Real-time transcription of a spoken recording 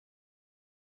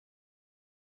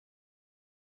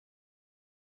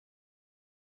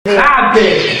They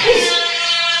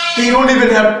don't even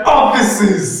have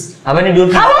offices. How many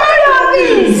do? How do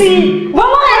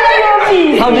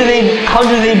they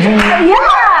do? Yeah.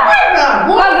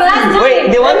 Wait,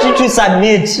 they want you to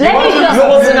submit. Let me just. You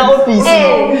was in an office. I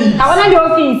want to do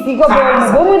office. You go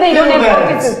home. They don't have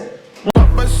offices.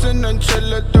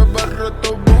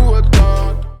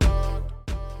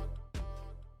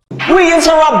 We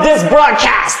interrupt this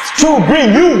broadcast to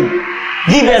bring you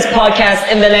the best podcast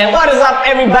in the land. What is up,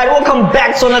 everybody? Welcome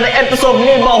back to another episode of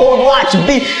Neighborhood Watch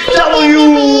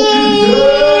BW.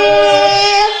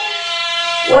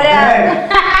 What up?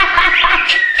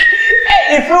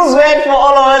 It feels bad for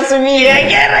all of us to be here. I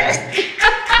get it.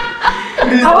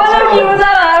 I want to be with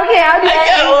that. Okay, how do you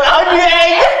How do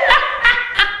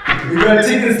you We got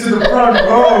tickets to the front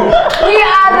row. We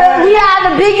are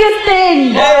the biggest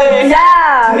thing. Hey.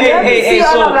 Yeah. Hey,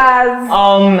 all so, of us.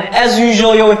 as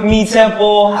usual, you're with me,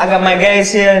 Tempo. I got my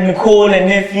guys here, Nicole and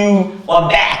Nephew. We're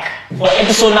back for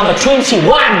episode number 21.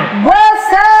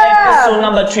 What's up? Episode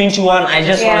number 21. I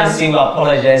just want Yeah. to say we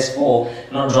apologize for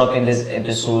not dropping this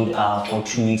episode for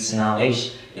 2 weeks now.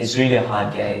 It's really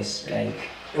hard, guys. Like,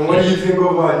 And what do you think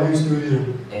of our new studio?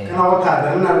 Yeah.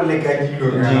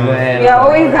 We are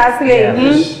always hustling. Yeah.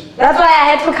 That's why I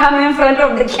had to come in front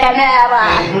of the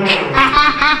camera.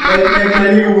 Like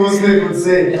Nigga Will Smith would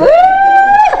say.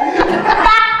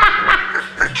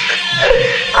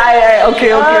 Okay.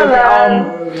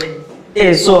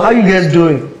 So how you guys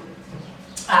doing?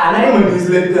 I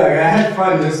had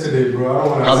fun yesterday,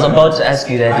 bro. I was about to ask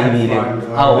you that, I had Emilio.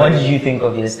 fun, What did you think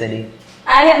of yesterday?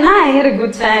 I had a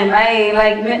good time. I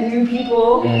met new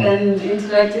people and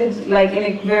interacted in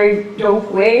a very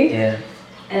dope way. Yeah.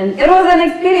 And it was an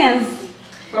experience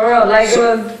for real. It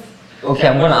was. Okay,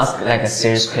 I'm gonna ask a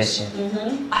serious question.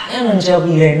 I don't know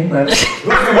man.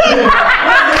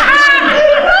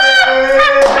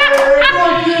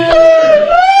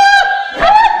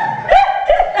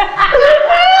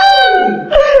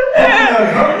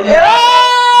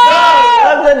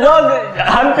 That's the dog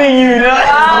humping you, no?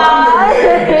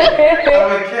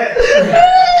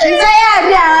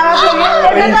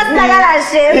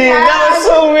 That was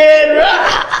so weird, bro.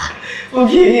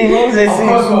 Okay, what was I saying?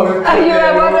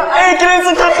 Hey, can I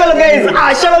say Tapela, guys?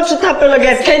 Shout out to Tapela,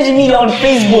 guys. Kenji Media on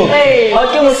Facebook. Hey.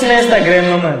 How can we see Instagram,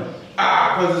 no, man?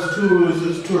 Because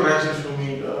it's too righteous for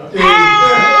me, though.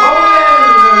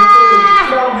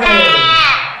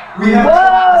 We have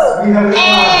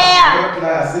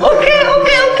class. Okay,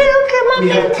 We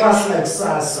have class like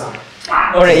salsa.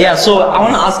 Alright, yeah, so I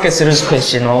want to ask a serious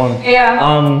question.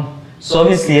 Yeah. So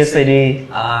obviously yesterday,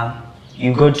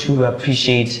 you got to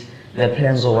appreciate the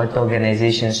plans of what the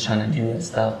organization is trying to do and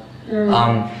stuff.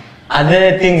 Are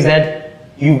there things that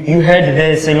you heard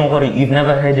there saying what you've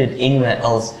never heard it anywhere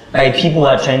else by people who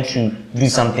are trying to do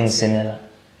something similar?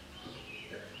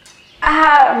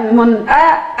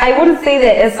 I wouldn't say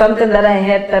there is something that I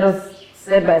had that was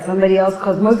said by somebody else,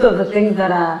 because most of the things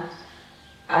that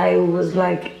I was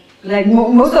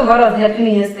most of what was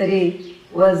happening yesterday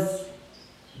was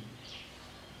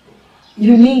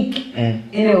unique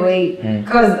in a way,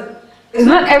 because it's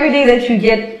not every day that you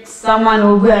get someone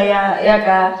who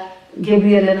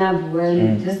Gabriel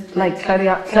and just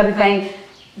clarifying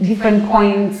different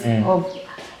points of.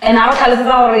 And our the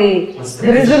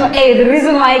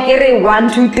reason why I carry 1,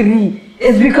 2, 3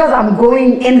 is because I'm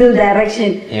going in the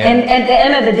direction. Yeah. And at the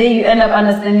end of the day, you end up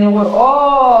understanding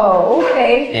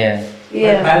okay. Yeah.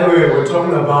 Yeah. By the way, we're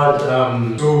talking about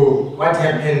so what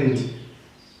happened.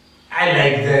 I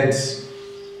like that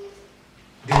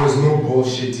there was no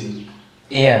bullshitting.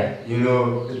 Yeah. You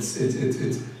know, it's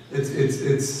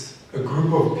a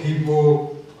group of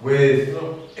people with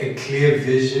a clear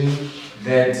vision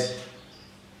that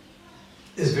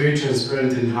is very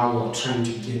transparent in how we're trying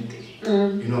to get there.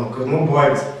 You know, because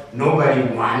nobody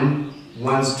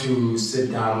wants to sit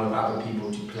down with other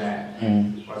people to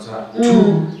plan what's up.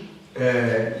 Two,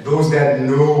 those that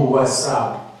know what's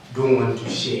up don't want to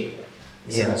share.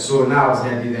 Yeah. So now I was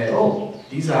happy that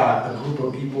these are a group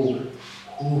of people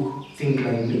who think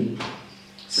like me.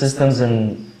 Systems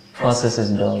and processes,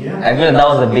 dog. Yeah. I feel that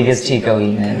was the biggest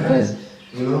takeaway, man. Because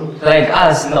You know? like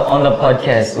us on the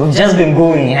podcast, we've just been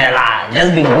going,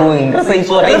 just been going. That's like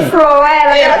what Let's throw it.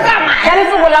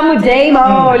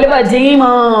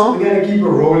 We gotta keep it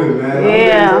rolling, man.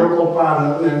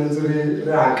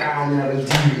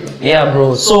 Yeah,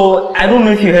 bro. So I don't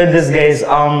know if you heard this, guys.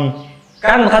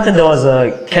 There was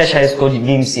a Cash High School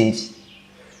game stage.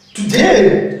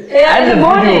 Today? Yeah, I have in the the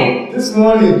morning. This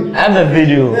morning? I have the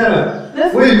video.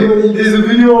 Yeah. Wait, there's a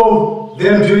video of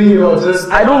them doing it or just.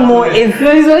 I don't know if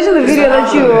No, he's watching the video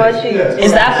that you were watching.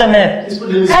 it's the aftermath.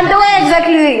 And the way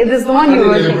exactly, this is the one you were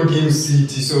watching. Game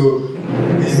City, so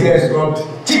these guys dropped.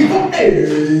 Can't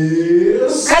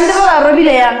the one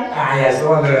Robile Yang? Ah, yes, the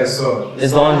one that I saw.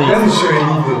 It's the one It that doesn't show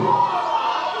anything.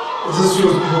 It just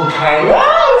shows people crying.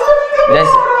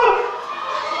 that's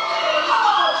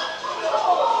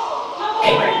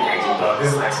This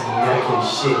is like some American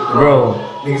shit, bro.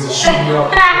 Niggas are shooting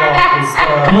up and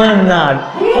stuff. Come on,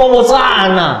 nah.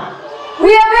 Botswana.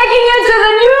 We are making it to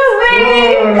the news, baby!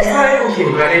 It's like, okay,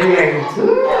 but anyway,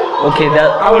 Okay, that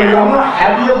I'm not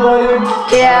happy about it.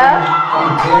 Yeah. I'm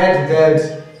glad that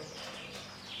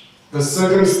the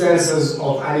circumstances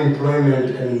of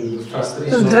unemployment and the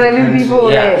frustration It's of driving the country-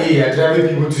 people Yeah. away. Yeah, driving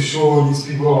people to show these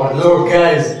people, look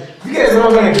guys, you guys are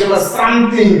not gonna give us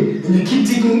something and you keep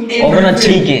taking everything. I'm gonna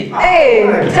take it. Hey,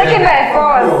 take it by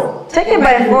force. Take it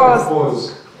by force.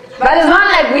 But it's not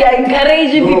like we are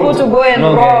encouraging people to go and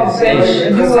No, rob guys.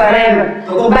 and do whatever.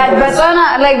 But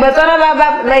Batswana, like,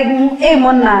 hey,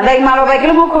 Monna, like, Maloba,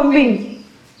 Kilimo Kumbing.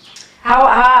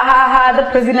 How the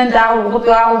president,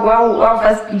 how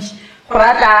first speech,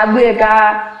 Horata, Abueka,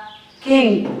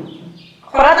 King.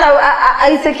 Horata, I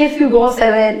say, if you go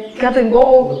 7, Captain,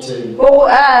 go 8.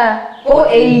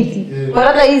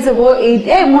 Horata is go 8.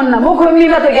 Hey, Monna, Mokomi,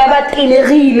 Matogaba,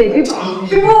 Teleri.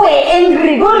 People were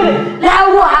angry. How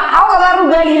about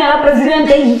the president?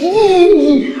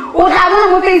 What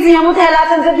happened with facing a motel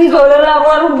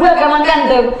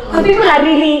and people are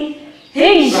really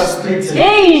Frustrated.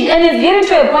 and it's getting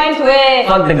to a point where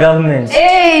Fuck the government.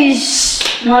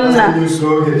 That's the Monna, new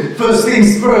slogan. First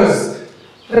things first.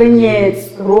 Rinyet,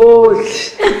 road.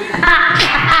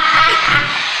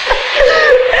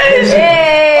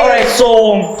 Alright,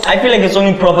 so I feel like it's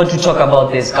only proper to talk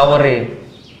about this. Kaware.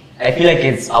 I feel like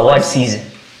it's award season.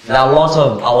 There are lots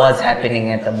of awards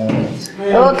happening at the moment.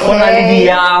 Okay.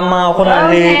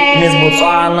 Miss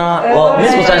Botswana. Well,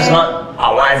 Miss Botswana is not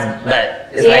awards, but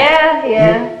it's like.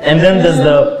 Yeah. And then there's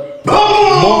the.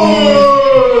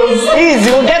 Easy,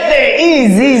 we'll get there.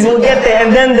 Easy, we'll get there.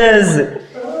 And then there's.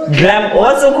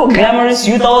 What's it called? Glamorous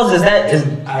Youth Awards? Is that?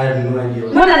 I have no idea.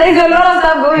 Monna, there's a lot of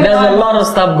stuff going on. There's a lot of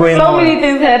stuff going So on. many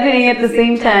things happening at the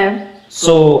same time.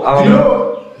 So, You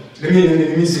know, let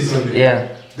me say something.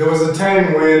 yeah. There was a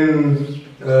time when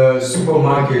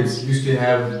supermarkets used to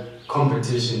have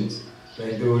competitions.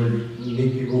 Like they would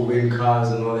make people win cars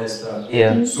and all that stuff.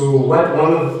 Yeah. So what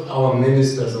one of our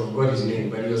ministers, I forgot his name,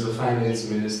 but he was a finance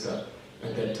minister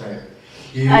at that time.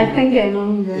 I think I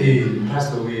know that. He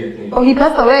passed away, I think. Oh, he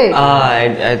passed away.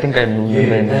 I think I remember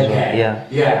him that as well. guy. Yeah.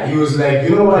 Yeah, he was like,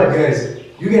 you know what, guys?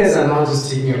 You guys are not just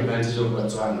taking advantage of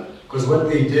Botswana. Because what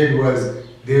they did was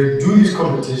they would do these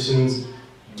competitions,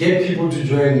 get people to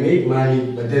join, make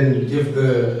money, but then give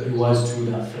the rewards to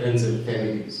their friends and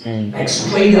families. Like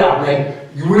straight up, like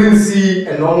you wouldn't see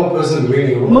a normal person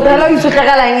winning. It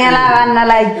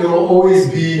will always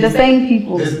be The same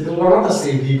people. well, not the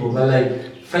same people, but like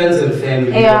friends and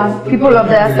family. Yeah, of the people of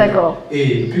their company. circle.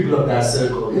 People of that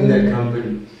circle in that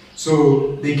company.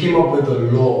 So they came up with a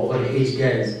law for the age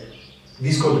guys.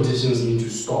 These competitions need to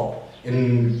stop.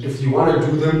 And if you want to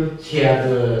do them, here are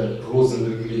the rules and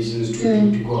regulations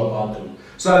to go about them.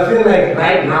 So I feel like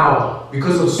right now,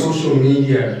 because of social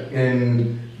media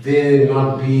and there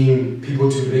not being people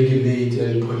to regulate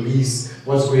and police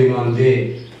what's going on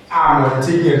there, I'm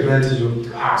taking advantage of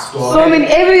stuff. So many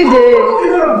every day.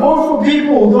 You're gonna vote for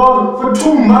people, dog, for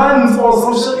 2 months or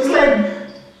some shit. It's like,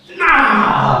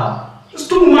 nah, it's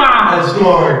too much,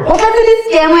 dog. What is this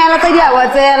scam? I like to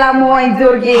what's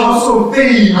House of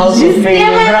Fame. House of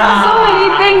Fame, so many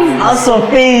things. House of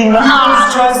Fame.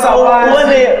 People's Choice Awards. What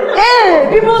they? Hey,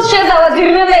 people's chest I was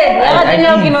remember.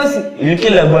 You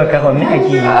kill a boy,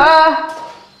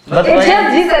 But It why?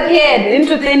 just disappeared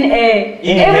into thin air.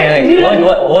 In there, like,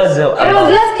 what was it? It was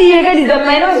last year, guys. The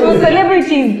minors were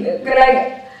celebrities. Like,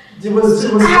 It was I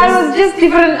was just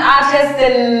different artists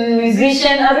and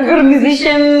musicians, other good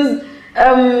musicians,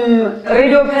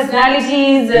 radio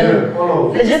personalities, and Yeah, all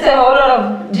of it. just a whole lot of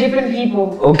different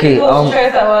people. Okay, People's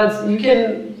Choice Awards. You can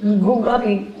Google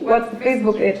what's the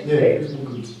Facebook it. Yeah, it's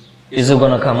good. Is it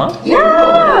gonna come up?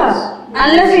 Yeah.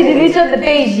 Unless he deleted the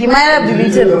page, he might have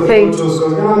deleted the page. Photos,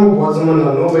 because when I'm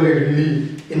Botswana, nobody really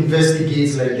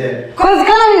investigates like that. Because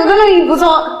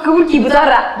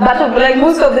but like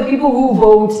most of the people who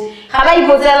vote, you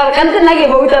vote like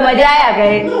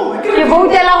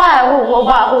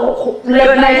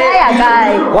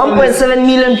 1.7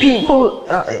 million people.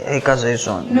 Hey, this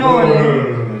one. No,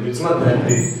 It's not that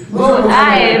big.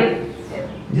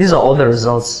 These are all the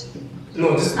results.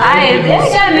 No, just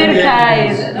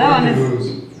America. No,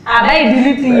 I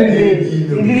deleting it.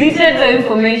 Deleted the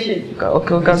information.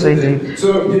 Okay, so easy.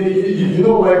 So you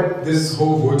know what this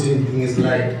whole voting thing is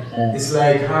like? It's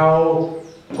like how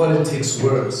politics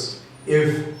works.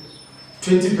 If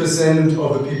 20%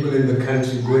 of the people in the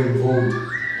country go and vote,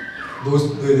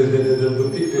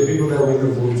 the people that win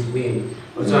the votes win.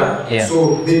 Yeah.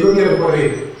 So they don't get a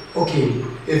parade. Okay,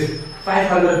 if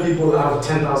 500 people out of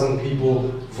 10,000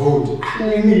 people vote,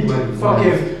 I need money. Fuck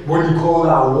if what you call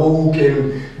our woke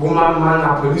and woman,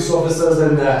 our police officers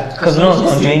and that. Because no one's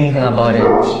gonna do anything about it.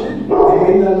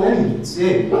 They made that money. It's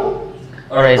it.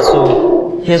 Alright,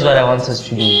 so here's what I want us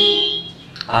to do.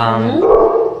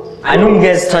 I know you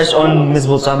guys touched on Ms.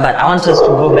 Botswana, but I want us to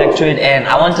go back to it and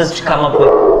I want us to come up with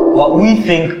what we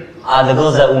think are the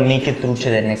girls that will make it through to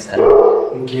the next step.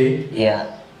 Okay. Yeah.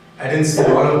 I didn't see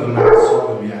all of them. I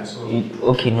saw them. Yeah. So.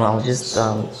 Okay, no, I'll just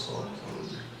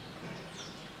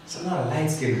It's a lot of light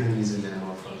skinned honeys in there,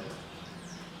 motherfucker.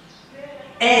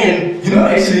 And you know,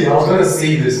 actually, I was gonna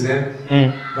say this, man,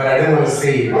 but I didn't want to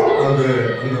say it on the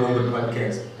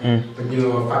podcast. But you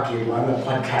know, fuck it, we're on the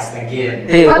podcast again.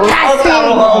 Hey, One.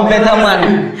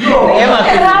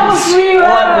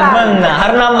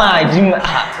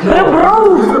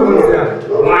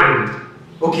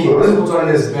 Okay, this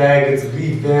Botswana is back. It's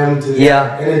revamped. It's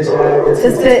Yeah. energized.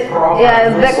 It's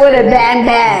back with a bang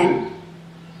bang.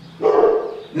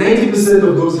 90%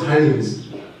 of those honeys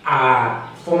are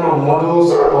former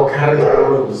models or current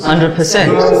models. 100%.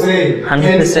 You know what I'm saying?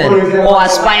 100%. Or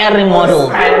aspiring model.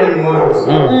 Aspiring models.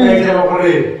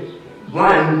 Like,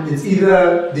 one, it's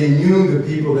either they knew the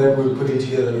people that were putting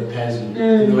together the pageant.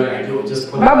 You know, like, yo, just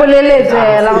put Like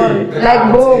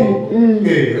boom.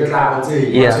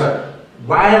 Yeah. So,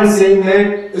 why I'm saying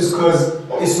that is because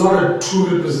it's not a true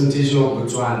representation of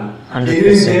Botswana. They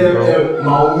didn't 100%, get bro. a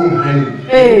Maun honey.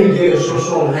 They didn't get a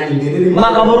Shoshone honey. They didn't get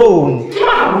Makabarone.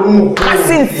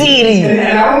 Sincerely.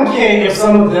 And I don't care if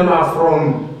some of them are from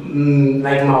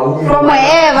like Maun. From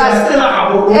wherever. They're still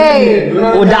a Hey. you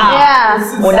know? Oda.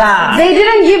 Yeah. Oda. They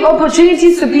didn't give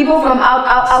opportunities to people from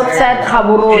outside And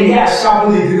Gaborone. yeah, sharp,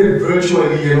 they did it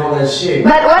virtually and all that shit.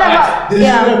 But what about-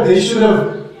 They should have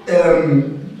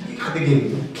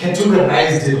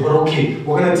categorized it. But okay,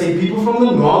 we're gonna take people from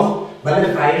the north, Bale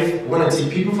 5. We're gonna take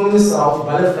people from the south,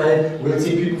 Bale 5. We're gonna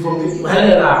take people from the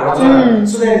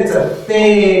so that it's a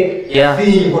fair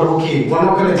thing. But okay, we're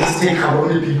not gonna just take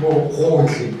Gaborone people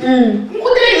wholly.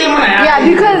 Yeah,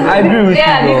 because I agree with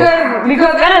you, bro.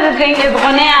 because another thing is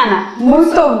Ghanaian.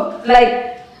 Most of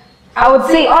I would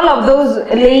say all of those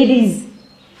ladies,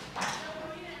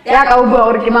 like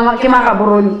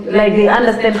they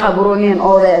understand Gaborone and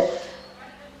all that.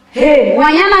 Hey,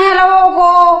 wanyana hello go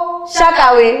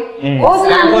shakawe.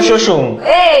 Go shoshong.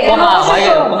 Hey, Go no,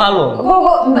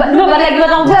 but like you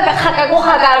don't go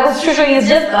shusho is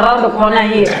just around the corner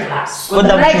here. Go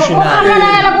down Like shusho go na.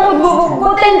 go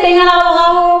ten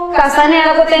kasane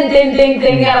go ten.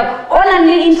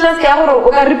 Only interest ya go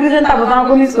ka represent Botswana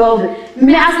ko Miss World.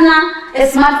 Me asna a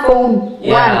smartphone.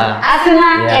 Yeah. 1. Asna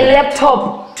a laptop.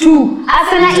 2.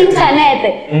 Asna internet.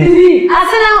 3.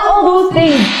 Asna all those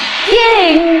things.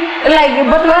 Like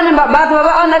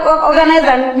but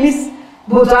organize Miss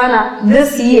Botswana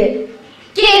this year.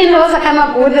 King was come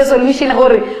up with a solution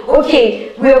or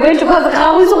okay, we are going to cause a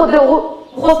house of the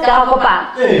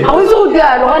how is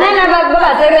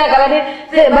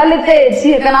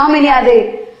it? How many are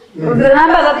they? The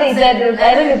number that they said,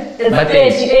 I don't know.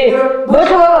 But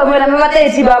when I'm about to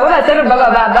say, Baba,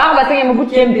 saying boot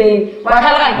campaign.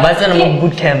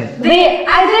 Boot camp.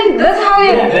 I think that's how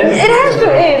it has to.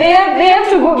 They have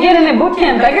to go get in a boot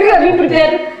camp. Like if you have been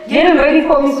prepared, getting ready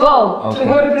for Miss World to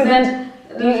go represent.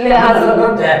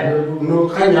 Not that. No,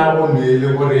 kind of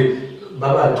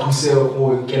Baba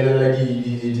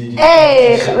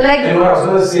like. And what I was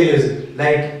gonna say is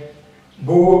like.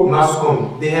 Bo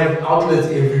Mascom, they have outlets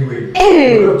everywhere. You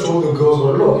could have told the girls,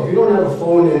 well, look, if you don't have a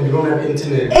phone and you don't have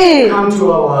internet, come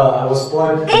to our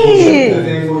spot, we'll check the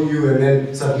thing for you and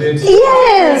then submit.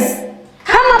 Yes!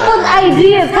 Come up with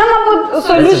ideas, come up with a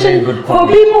solution for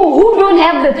people who don't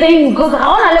have the things. Because I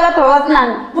want to live at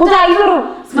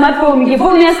smartphone, your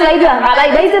phone is like that.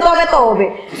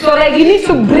 So like you need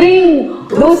to bring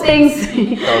those things,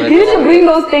 you need to bring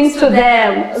those things to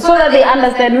them so that they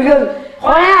understand. Because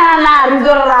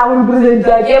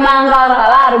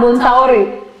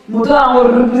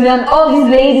represent all these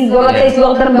ladies.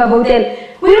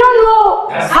 We don't know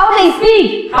how they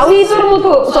speak. How we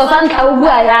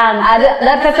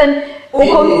that person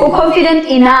confident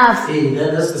enough. Hey,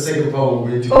 that's the second part.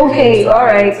 Okay,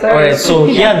 alright. Alright, so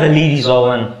here are the ladies all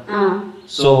one.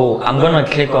 So I'm gonna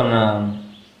click on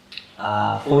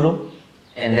photo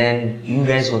and then you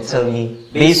guys will tell me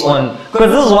based on, because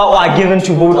this is what we're given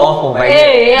to vote off of, right?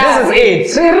 Hey, yeah. This is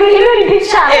it. So really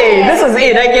picture. Hey, this is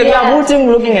it. Like, Yeah. you're voting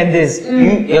looking at this.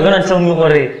 You're gonna tell me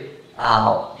what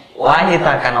why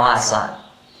hita kanawasa.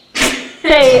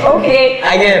 Hey, okay.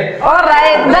 Again.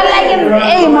 Alright, but like it's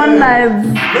aim on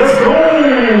Let's go!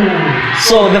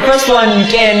 So the first one you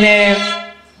can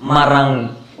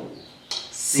marang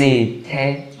se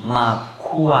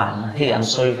makuana. Hey, I'm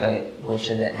sorry if I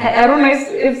butchered that. I don't know if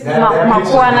it's That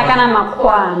makwana kana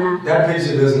makwana. That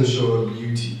picture doesn't show her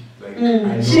beauty. Like, I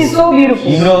know. She's so beautiful.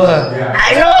 You know her. Yeah.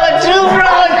 I know her too, bro.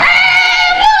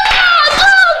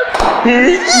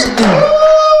 She's so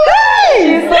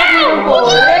beautiful.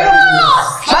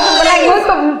 But like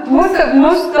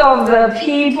most of the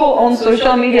people on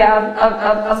social media,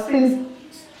 I've seen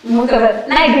most of it.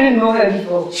 And I didn't know her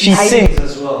before. She sings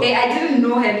as well. I didn't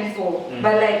know her before,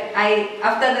 but like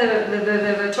after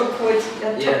the top 40,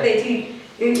 top 30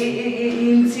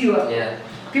 in Siwa, Yeah.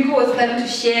 people were starting to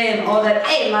share and all that.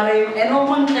 Hey, Mario, and no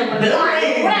one came.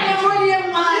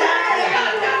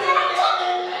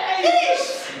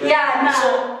 Yeah,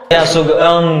 nah. Yeah, so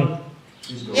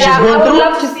Yeah, I would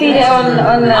love to see her on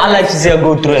the. I like to see her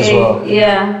go through as well.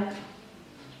 Yeah.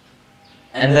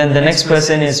 And then the next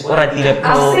person is Oratile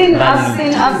Pro. I've seen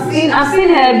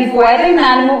her before. I think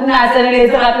I've seen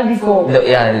her before.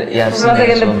 Yeah, I've seen Like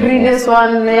in that the one. previous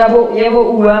one, Yabo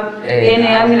Uwa.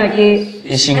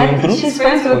 Is she going through? She's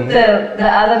friends with the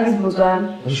other Miss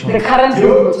Botswana. Which one? The current Miss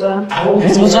Botswana.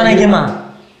 Miss Botswana Gema.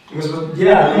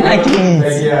 Yeah, Like it.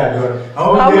 like, yeah, no. I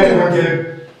hope you guys will get,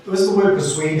 what's the word,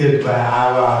 persuaded by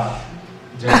our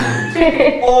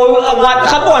judgment. Oh, what?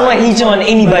 Couple on hitting on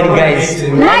anybody, guys.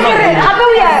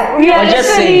 We are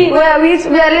just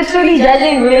literally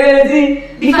judging reality.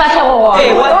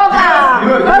 Hey, what?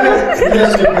 Let me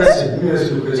ask you a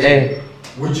question. Hey.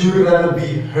 Would you rather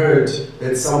be hurt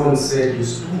that someone said you're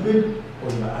stupid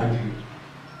or you're ugly?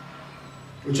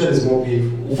 Which one is more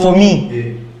painful? For me,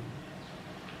 Yeah.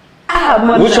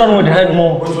 which one would hurt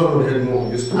more? Which one would hurt more?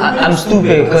 You're stupid? I'm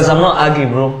stupid because I'm not ugly,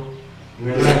 bro.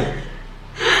 You're not.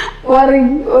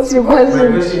 What's your My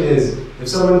question? question is, if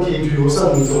someone came to you,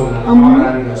 someone told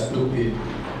you, you're stupid,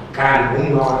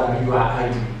 you are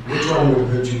ugly, which one would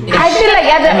hurt you? I feel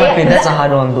like That's a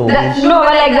hard one though. no,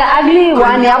 but like the ugly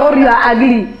one, or you are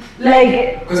ugly.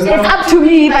 Like it's up to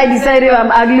me if I decide if I'm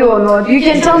ugly or not. You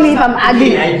can tell me if I'm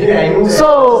ugly. I know that.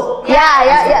 So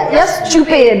yeah, you're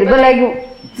stupid. But like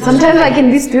sometimes I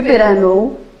can be stupid. I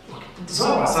know. It's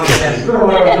not about sometimes. You know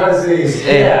what I'm trying to say is,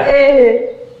 Yeah. Eh,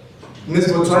 Miss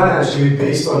Botswana should be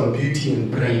based on beauty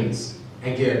and brains.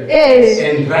 Again.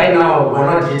 eh. And right now, we're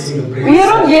not getting the brains. We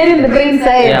don't get in the brain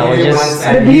side. Yeah, we're Getting just- one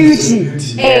side, the beauty.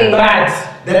 Yeah. Eh. But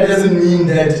that doesn't mean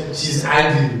that she's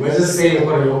ugly. We're just saying,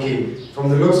 okay, from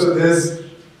the looks of this,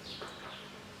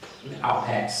 I'll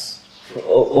pass.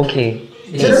 Okay.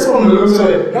 Just from the looks of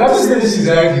it, not to say that she's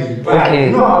ugly, but Okay.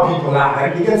 you know how people are,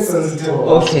 like they get sensitive.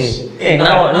 about Okay. shit. Hey,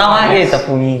 now I hate her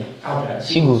for me. I'll pass.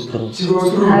 She goes through. She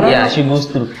goes through. Yeah, she goes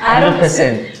through. I don't-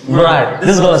 100%. Right.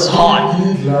 This girl is hot. You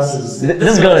need glasses.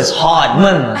 This girl is hot,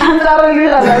 man. I'm sorry,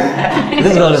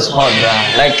 This girl is hot, bro.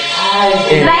 Like,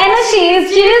 eh, Diana,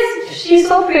 she's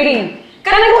so pretty.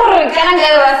 Can I go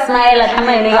smile at her? I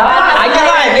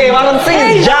can't. Hey, what I'm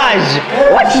saying is judge.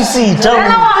 What you see, tell me.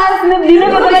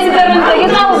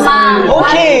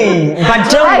 Okay, but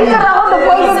tell me.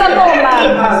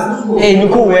 Hey,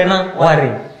 Nuku, wena,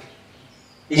 worry.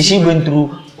 Is she going through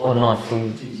or not for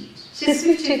you? She's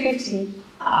 50-50.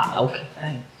 Ah, okay,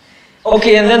 fine.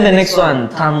 Okay, and then the next one,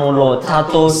 Tamolo,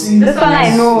 Tato, See, This one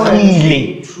I know.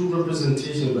 Really. True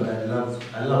representation, but I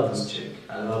love this chick.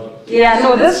 I love her. Yeah,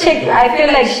 no, this chick, I feel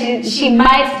like she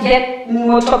might get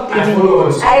more top 3. I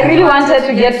follow her. I really want her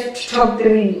to get top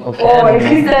 3. Okay, Or I at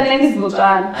don't least her name is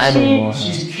Botswana. I don't know.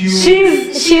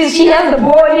 She's cute. She has the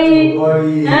body.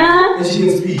 Body, Huh? and she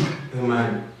can speak her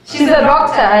mind. She's a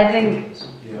doctor, I think.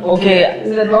 Yeah. Okay,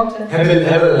 She's a doctor.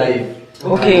 Have a life.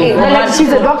 okay. Well, like, she's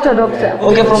a doctor. Okay,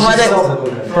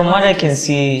 She's from what I can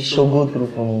see, she'll go through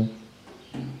for me.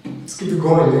 Let's keep it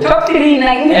going. Man. Top 3,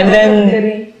 like, And top then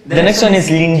 3. the next one is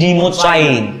Lindy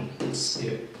Motswain.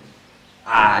 Yeah.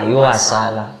 Ah, you are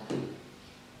Sala.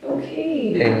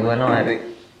 Okay. Hey, what no,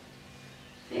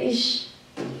 Ish.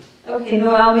 Okay,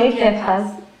 no, I'll make her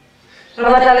pass.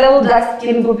 But a little dark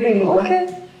skin cooking, okay?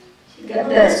 She got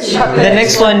the chocolate. The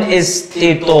next one is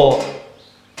Tito.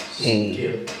 Hey,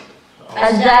 Yeah.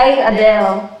 Ajay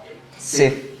Adele.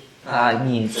 Sif. Ah,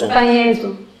 Nito.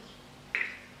 Panyeto.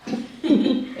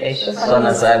 Eish,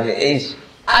 Sona sabi. Eish.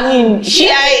 I mean, she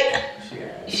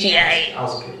Yeah. I. I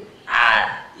was okay.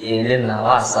 Ah, yun na,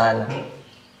 wa Sala.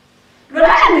 But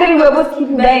I think we must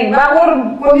keep bang. But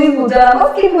what is Mutara?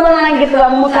 Must keep going and get the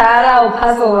Mutara or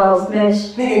pass over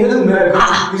smash. Hey, it doesn't matter.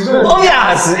 He's gonna Oh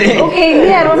yes. Okay,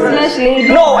 me, I don't smash ladies.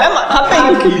 No,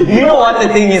 Happy, you know what the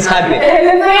thing is, Happy? I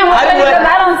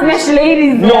don't smash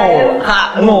ladies. No,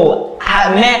 how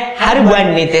do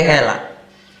I meet the hell?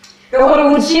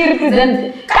 Would she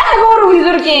represent?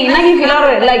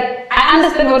 Like, I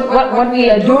understand what we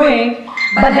are doing,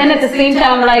 but then at the same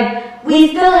time, like, we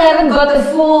still haven't got the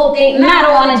full thing. I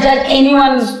don't want to judge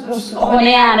anyone's on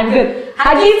air because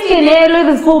Hadith can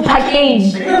handle the full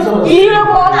package. You know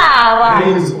what?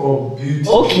 Brains or beauty.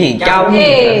 Okay,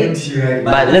 Okay.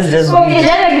 but let's just.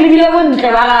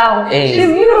 She's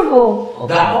beautiful.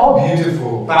 They're all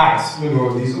beautiful, but you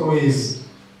know, there's always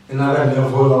another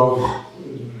level of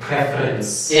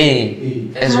preference.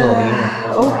 As well, you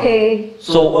know. Okay.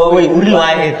 So, wait, who do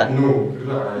I hate that? No.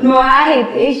 No, I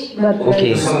hate ish, but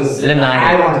Okay, This one is- let me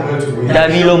I want her to win.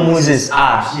 Davilo Moses, you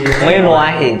know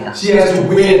I hate that. She has to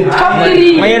win. Top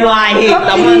three. You know I hate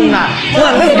that man. Man,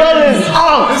 this girl is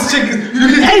This chick is.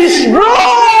 Ish, bro,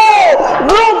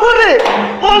 put it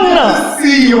on.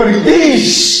 See what it is.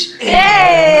 Ish,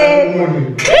 Hey,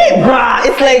 hey, bruh,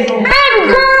 it's like baby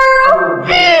girl.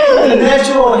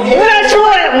 Natural hair.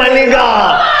 natural, my nigga.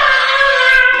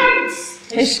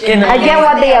 Ish, I get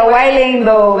what they are whiling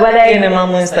though, but in like, my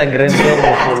Instagram,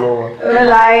 follow. but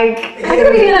like, I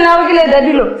don't even know what that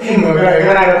you look. Hey, my guy,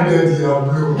 when I do that, you're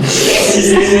blue.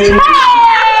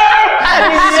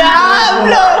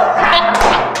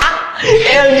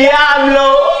 El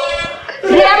Diablo.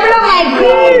 Diablo, my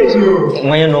queen. Blue.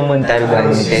 When you know mental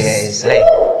guys, like,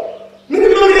 Look at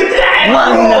that.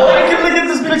 man, I can look at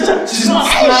this picture. She's not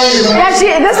smiling.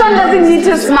 Yeah, this one doesn't need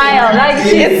to smile. Like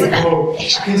she's. I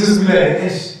can just be like,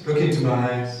 Ish, look into my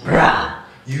eyes. bruh,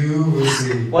 You will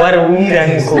see. what a weird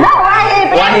and No, cool. I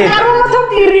don't want top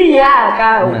three. Yeah,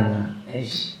 cow. Man,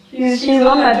 ish. She's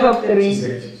on my top three.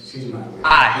 She's my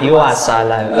way. You are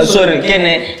Salah. Sorry,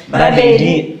 Kene,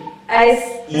 Badedi,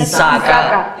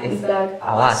 Isaka. Isaka.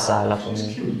 Awasala for me.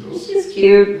 She's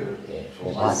cute.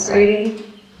 Awasala. Pretty.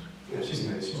 Yeah, she's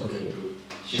nice. She's okay.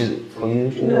 She's for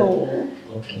you too? No.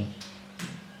 Okay.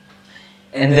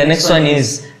 And the next one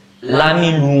is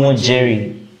Lami Lumo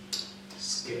Jerry.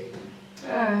 Skip.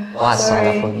 Awasala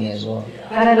Sorry. for me as well.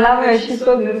 But I love her. She's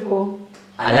so beautiful.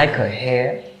 I like her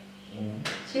hair.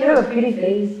 She has a pretty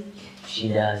face. She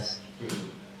does.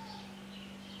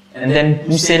 And then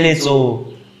Puseletso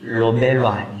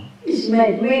Lobelwani. She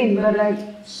might win, but like,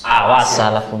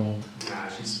 Awasala for me. Nah,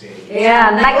 she's staying.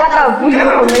 yeah, like what our food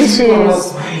information.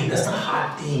 Smiling, that's the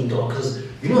hard thing, though, because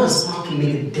you know a smile can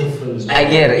make a difference. I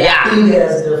get it, yeah. I think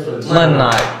there's a difference. Man,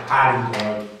 nah. Hard,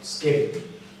 bro. Skip.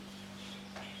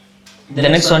 The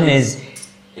next one is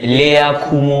Leia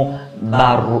Kumo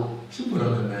Baru. She put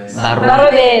on a nice.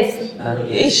 Barobes.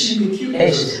 Ish.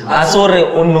 I saw her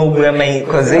on no way,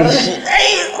 cause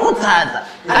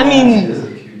I mean, She's a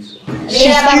cute song. she's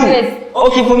Yeah, cute. Barobes.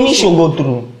 Okay, for me, she'll go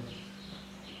through.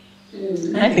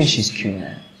 I think she's cute,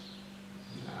 man.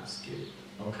 Nah, skip.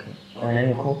 Okay. And then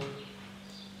Nicole?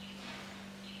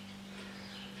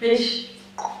 Fish.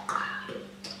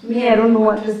 Me, I don't know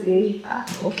what to say.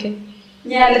 Okay.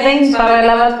 Yeah, thanks for I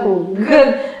love it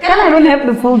because I don't have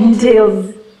the full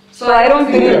details, so I don't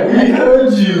feel. We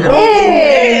heard you.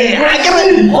 Hey. I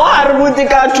can't.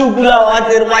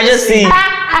 Why just see?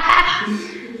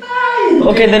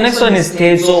 Okay, the next one is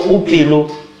Tezo Upilo.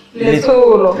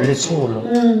 Letolo. Letolo.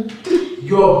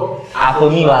 Yo. For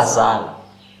me, Wasala.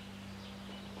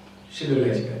 She look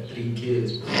like she got 3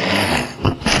 kids.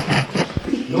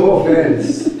 No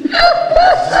offense.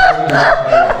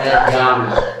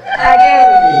 I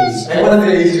get And what's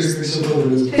the age restriction for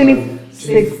this?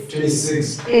 26.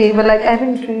 26. Hey, but like I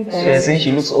think 25. I think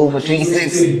she looks over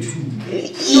 26. 32.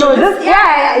 No, this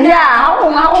yeah. How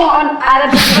on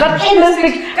other but in this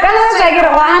picture, can I get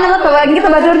Okay,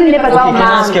 can I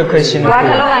ask you a question? What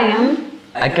hello I am?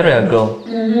 I carry a girl.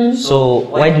 So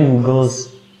why do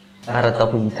girls rather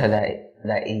put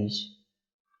that age?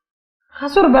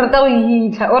 Hasur bertahu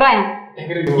ini orang.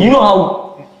 You know how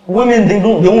women they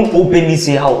won't openly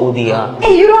say how old they are.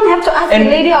 Hey, you don't have to ask the And-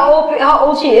 lady how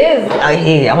old she is.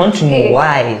 I want to know Hey.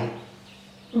 why.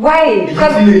 Why?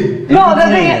 Because no, the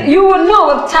thing is, you will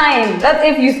know with time. That's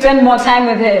if you spend more time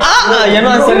with her. You're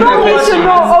not You answering my don't need to question.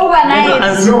 know overnight.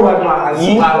 You know what my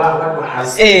answer? What my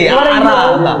answer? Hey, What are you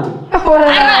Araba.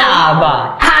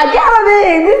 Araba. Yeah,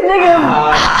 man, this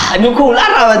nigga. Nicole,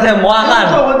 Araba them wakan.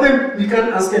 But then you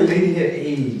can't ask a lady her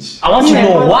age. I want to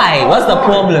know why. What's the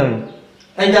problem?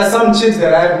 Like there's some chicks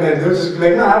that I've met, they'll just be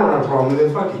like, nah, I don't have a problem,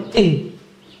 then fuck it. Hey,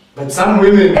 But some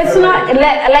women. It's not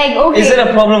like okay. is it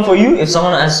a problem for you if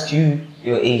someone asks you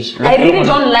Your age. I really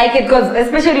don't like it because,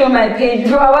 especially on my page,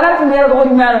 I want to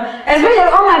especially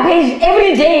on my page,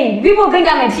 every day, people think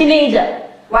I'm a teenager.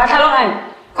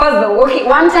 Because, okay,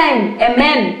 one time, a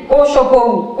man, so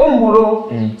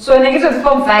I was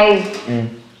from 5.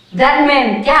 That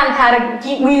man,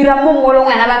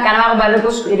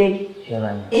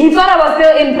 he thought I was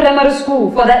still in primary school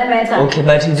for that matter. Okay,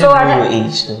 but he didn't know your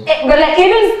age though. But like,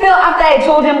 even still after I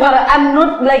told him, I'm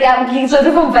not like, he's a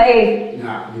different 5.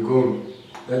 Nah, you go.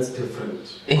 That's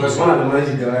different. Because one of the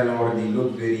magic that I know, they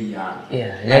look very young.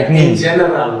 Yeah, like me. In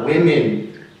general, women.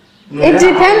 It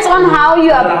depends on how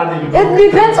you are. It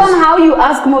depends on how you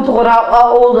ask Motora,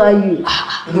 how old are you?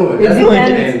 No, It that's not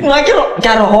depends.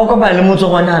 How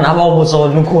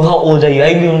old are you?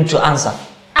 I going to answer.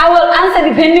 I will answer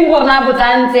depending on what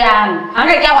I'm saying.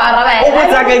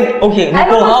 Okay,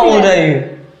 Nicole, how old are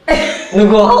you?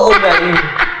 Nicole, how old are you?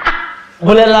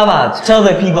 Tell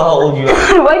the people how old you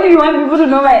are. Why do you want people to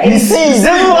know my age? You see, this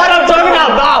is what I'm talking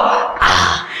about.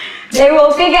 They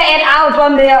will figure it out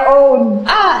on their own.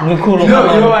 Nicole, You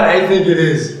know what I think it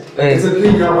is? It's a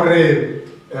thing about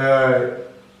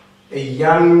a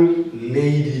young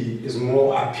lady is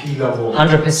more appealable.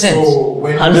 100%. So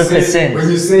when 100%. When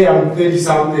you say I'm 30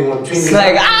 something or 20 It's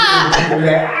like, something,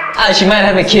 you're like, she might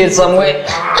have a kid somewhere.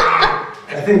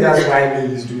 I think that's why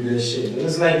ladies do this shit.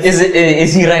 It's like,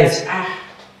 Is he right?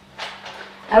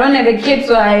 I don't have a kid,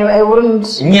 so I wouldn't.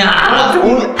 Yeah.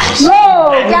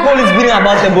 No! Nicole is beating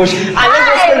about the bush.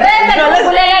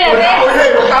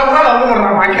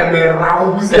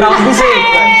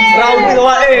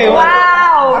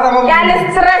 Wow! Yeah,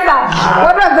 let's stress out.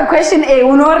 What was the question A?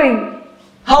 Unoring.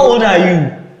 How old are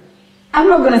you? I'm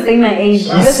not gonna say my age.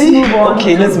 Let's move on.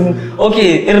 Okay, let's move.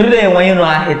 Okay, when you know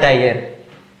I hate again.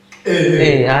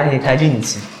 Hey, I hate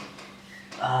agency.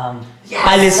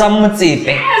 Yes.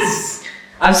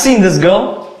 I've seen this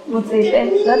girl. What's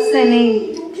it? That's the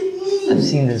name. I've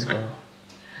seen this girl.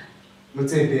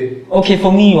 what's it? Okay,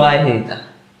 for me, I hate her.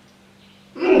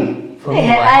 For me,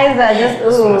 Her eyes are just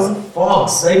ooh.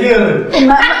 Fox, I get it.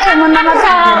 Her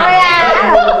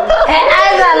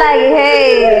eyes are like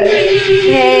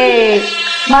hey.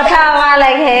 Makawa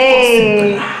like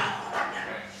hey.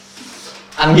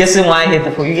 I'm guessing why I hate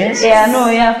her for you guys. Yeah, no,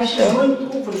 yeah, for sure.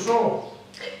 For sure.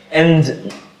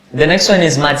 And the next one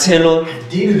is Marcelo. I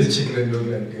dated a chick that looked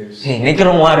like this. Hey,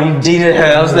 Nicaragua, you dated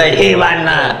her. I was like, hey, man,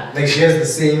 nah. Like she has the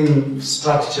same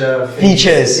structure,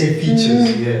 Features.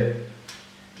 features, yeah.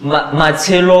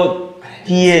 Marcelo,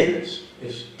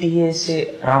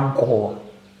 Ramko.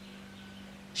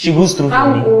 She goes through for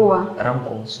me.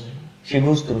 Ramko, sorry. She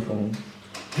goes through for me.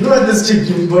 You know what this chick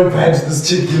gives? What vibes this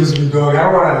chick gives me, dog? I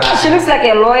don't wanna lie. She looks like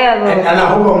a lawyer though. And I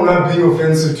hope I'm not being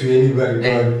offensive to anybody,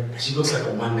 dog. She looks like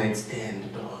a one-night stand,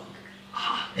 dog.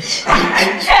 She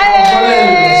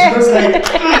looks like.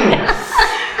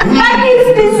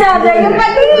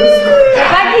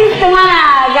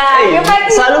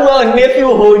 Saludo nephew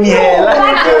Honey.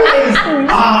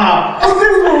 This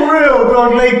is real,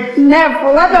 dog. Like. Never.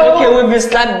 Okay, we've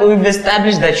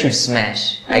established that you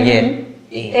smash again.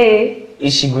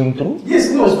 Is she going through?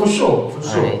 Yes, no, for sure, for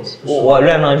sure. Alright. What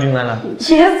are you doing now?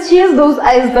 She has those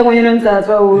eyes that when you don't as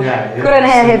well. Yeah. Couldn't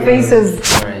have her faces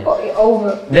Alright.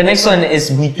 over. The next one is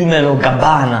Buitumelo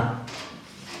Gabana.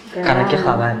 Karake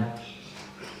Khabana.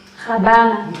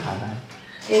 Habana.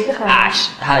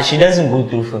 She doesn't go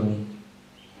through for me.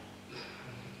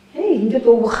 Hey, you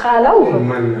go over.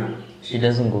 Man, She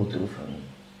doesn't go through for me.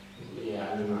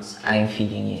 yeah, I don't know. I ain't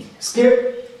feeding it.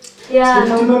 Skip. Yeah,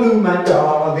 Skip to no. my new man,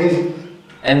 dog.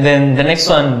 And then the next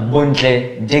one,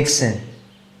 Bontle Dixon.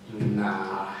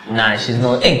 Nah, she's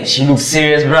not. Hey, she looks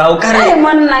serious, bro. Hey,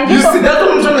 man, like You see, that's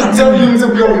what I'm trying to tell you, Mr.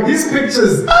 Bro. These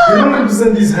pictures, you don't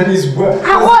represent these honeys well.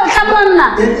 come on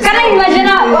now. Can I imagine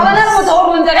now?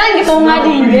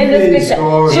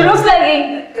 She looks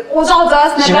like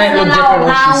She might look different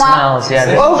when she smiles. Yeah,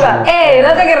 that's true. Hey,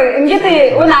 that's like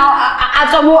ngiti now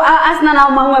asna now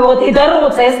mangwe bo ti daro go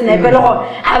tsa snap le go a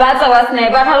ba tsa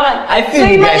snap ba tlhola. I feel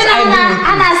you guys. I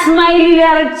ana smile le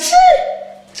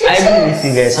agree with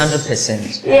you guys,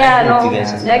 100%. Yeah, I no. agree with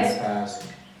you guys. Next.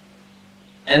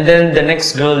 And then the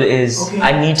next girl is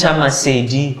Anita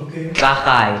Masedi Okay.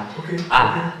 Kahai. Okay.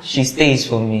 She stays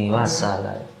for me.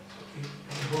 Wasala.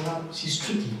 She's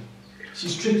tricky.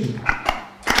 She's tricky.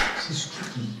 She's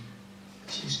tricky.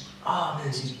 Oh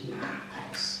man, she's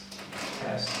nice.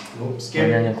 Yes. Nope.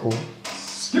 Skip. Cool.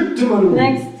 Skip to my room.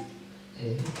 Next.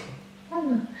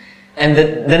 And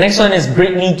the next one is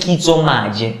Brittany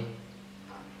Kitsomaje.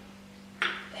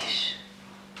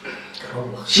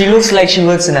 She looks like she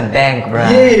works in a bank, bruh.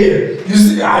 Yeah, you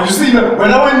see,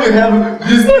 when you have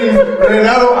these things,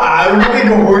 Renato, I really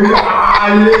go hold you.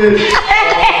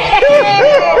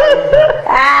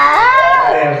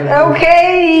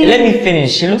 Okay. Let me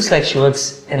finish. She looks like she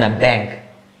works in a bank.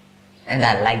 And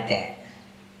I like that.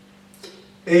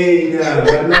 Hey, yeah,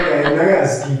 but naga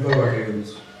skip over here.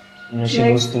 No, she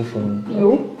goes through for me.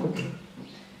 No.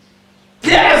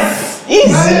 Yes!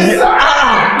 Easy!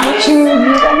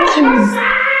 Choose.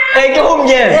 Hey, come home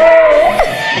again.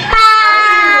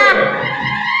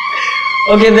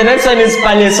 Okay, the next one is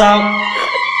Palesa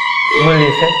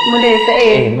Molefe.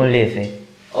 Hey, Molefe.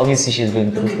 Obviously, she's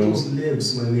going through Those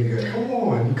lips, my nigga. Come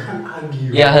on, you can't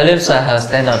argue. Yeah, her lips are her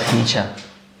standout feature.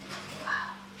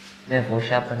 Therefore,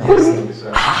 sharpen her.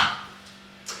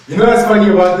 You know what's funny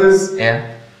about this?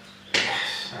 Yeah.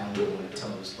 I don't want to tell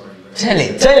the story. But Tell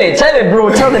it,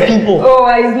 bro. Tell the people. Oh,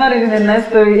 it's not even a nice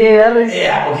story.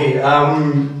 yeah, okay.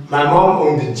 My mom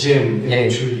owned a gym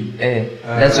in Trudy. Hey,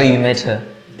 that's where you met her.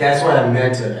 That's where I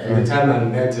met her. And the time I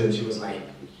met her, she was like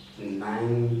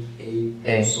 9, 8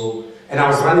 or so. And I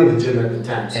was running the gym at the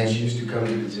time, so she used to come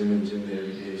to the gym and gym there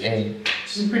every day.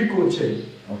 She's a pretty cool chick.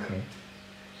 Okay.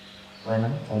 Why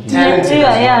not?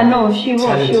 Yeah, no, she was.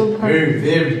 Talented. Very,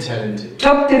 very talented.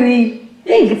 Top 3.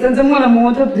 Hey, it's a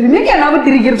more top 3. Make another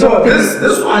 3 So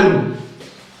this one,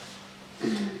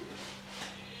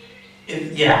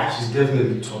 yeah, she's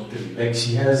definitely top 3. Like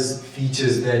she has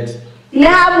features that. Look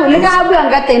how we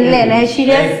got the she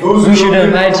Like just. those We should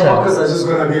invite her. motherfuckers are just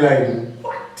gonna be like,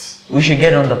 what? We should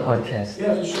get on the podcast.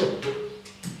 Yeah, for sure.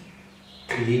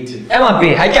 Creative. Emma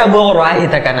P, I can't go right here.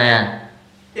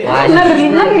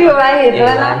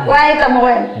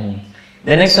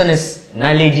 The next one is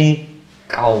Naledi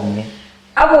Kaume.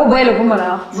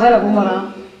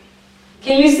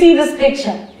 Can you see this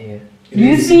picture? Yeah. Do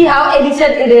you see how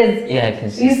edited it is? Yeah, I can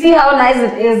see. You see how nice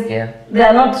it is? Yeah. There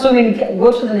are not so many.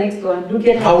 Go to the next one. Look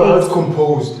at How her it's face.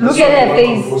 composed. Look This at one her not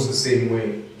face. composed the same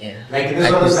way. Yeah. Like this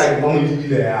I one can is see. like normally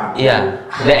there. Yeah.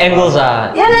 The angles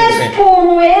are Yeah, nice different.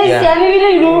 spoon. Yeah. Yeah.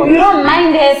 You don't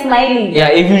mind her smiling. Yeah,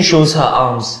 it even shows her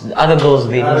arms. The other girls,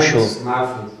 they don't show.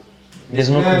 Nothing. There's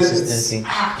no Yeah, consistency. You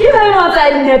know what I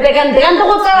mean?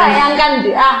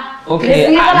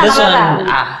 Okay, this one,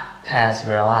 pass,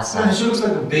 bro. What's Man, up? she looks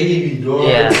like a baby, dog.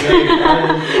 Yeah.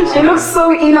 It's like, She looks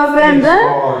so innocent, huh?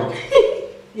 God.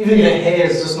 Even the hair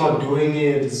is just not doing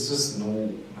it. It's just no.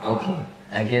 Okay,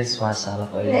 I guess what's up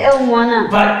for you.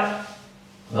 But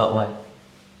But what?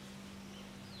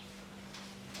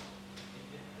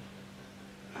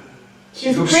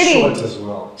 She's looks pretty. short as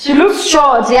well. She looks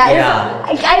short, yeah. Yeah.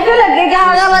 I feel like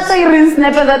I rinse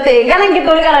snapper that thing. Can I get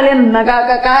all Yeah, no,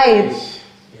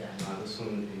 this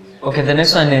one. Okay, the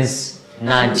next one is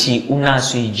Nachi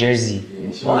Unasui Jersey.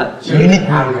 What? She You looks need.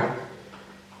 anger.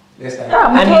 That's that.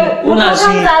 I mean,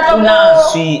 Unasui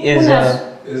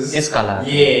is Is color.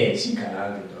 Yeah, she can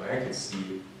argue though. I can see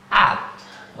it.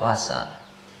 What's up?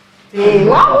 Hey,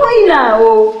 wow,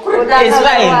 It's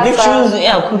fine. If she was,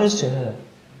 yeah, kudos to her.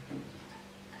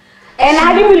 And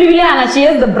how do you believe Liana? She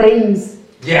has the brains.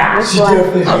 Yeah, This she one.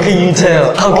 definitely. How can you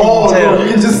tell? How can Oh, you tell? no, you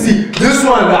can just see this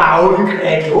one. Wow, you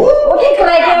crack. Ooh. Okay,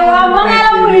 correct.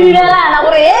 Mangala believe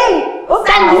Liana. Hey, who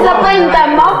can disappoint them?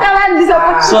 How can I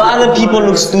disappoint? So other people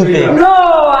look stupid.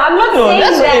 No, I'm not No,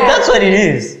 saying that. that's what it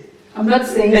is. I'm not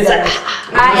saying It's that. like,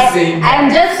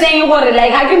 I'm just saying what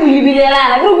like how can you believe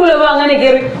Liana? Who will go and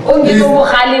get on get over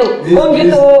Khalil? On get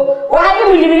over. Why can you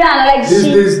believe Liana? Like she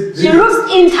looks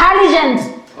intelligent.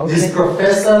 These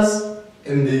professors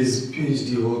and these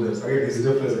PhD holders. Okay, there's a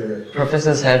difference there.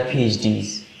 Professors have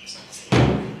PhDs.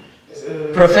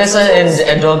 Professor and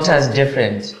a doctor is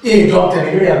different. Yeah, doctor.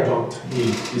 You have doctor.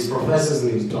 These professors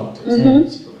and these doctors.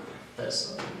 He's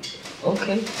professor.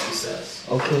 Okay. Professors.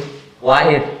 Okay.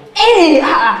 Wyatt. Hey,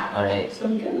 Alright.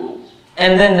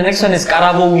 And then the next one is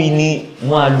Karabo Winnie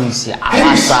Mwalusi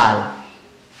Awasal.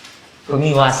 For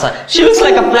me, Wasal. She looks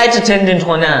like a flight attendant,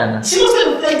 Honan. She looks like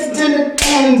a flight attendant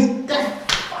and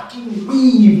that fucking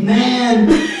weave, man.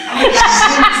 I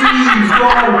just weave,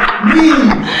 God. Weave.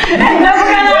 Man,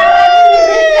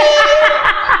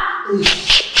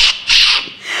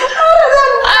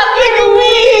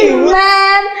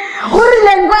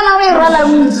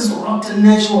 Just rocked a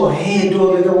natural hair,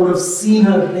 dog. Like I would have seen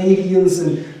her radiance,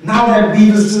 and now that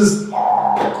weave is just.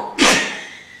 Oh.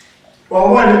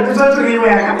 Well, what? It's not the way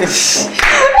I got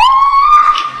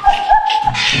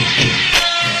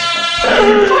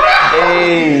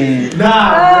Hey.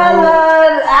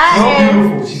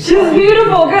 Beautiful. she's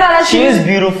beautiful. Girl, She is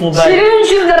beautiful, She but didn't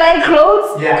choose the right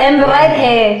clothes Yeah. and the right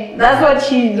hair. That's what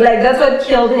she like. That's what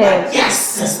killed her.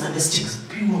 Yes, that's not this chick's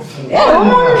beautiful. Yeah,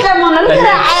 come on, look at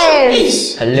her eyes.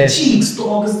 Eesh, Her the lips. cheeks,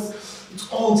 dog. It's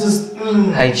all just.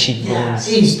 high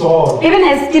cheekbones. Yeah, each dog. Even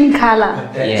her skin color.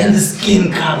 Yeah. And the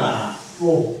skin color.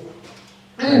 4.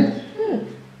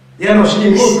 Yeah, no, she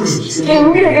can go through. She can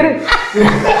go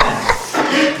through.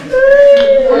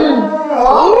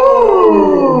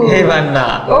 Hey,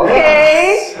 Vanna.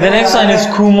 Okay. The next one is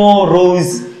Kumo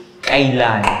Rose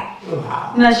Kailani.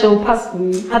 Nah, she'll pass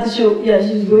me. Had to show. Yeah,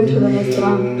 she's going to the next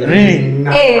round. Really?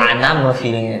 Nah. Hey. And I'm not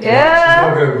feeling it. She's Yeah.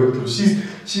 not gonna go through.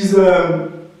 She's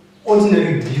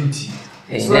ordinary beauty.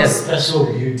 It's not Yes. special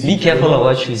beauty. Be careful of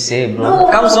what you say, bro. No.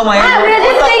 Come so my Ah, we're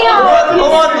just saying.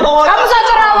 Kamu satu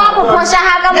orang aku posha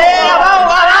kamu.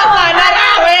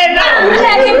 No,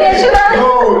 listen, guys.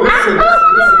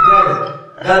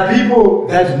 There are people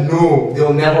that know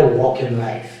they'll never walk in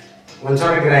life.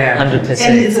 100%.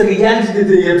 And it's a reality that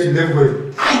they have to live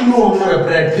with. I know I'm not a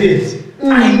Brad Pitt.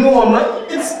 I know I'm not.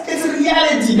 It's a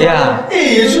reality. Yeah.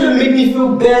 Hey, it shouldn't make me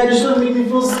feel bad. It shouldn't make me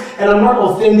feel. And I'm not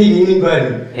offending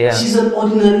anybody. Yeah. She's an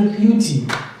ordinary beauty.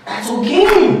 That's okay.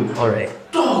 Alright.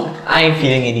 Dog. I ain't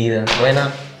feeling it either. Why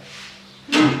not?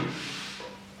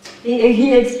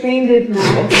 He explained it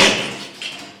now.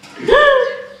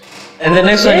 And the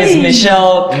next one is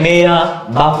Michelle Maya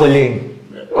Bafoling.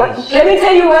 What? Let me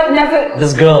tell you what never.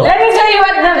 This girl. Let me tell you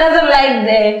what never doesn't like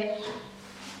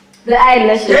the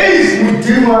eyelashes. Hey,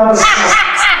 Dima.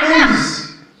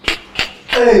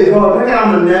 Hey, dog. Look at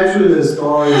I'm a naturalist,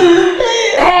 dog.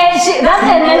 Hey, that's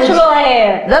her natural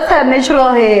hair. That's her natural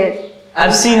hair.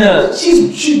 I've seen her.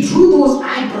 She drew those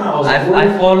eyebrows.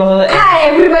 I follow her. Hi,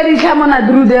 everybody come on and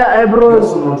drew their eyebrows.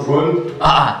 Also not wrong.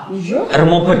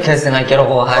 Remote podcast and I get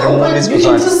over her. Remote this You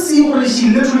can podcast. just see what she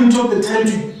literally took the time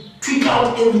to tweak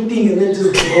out everything and then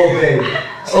just go back.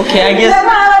 Okay, I guess.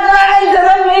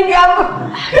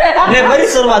 Never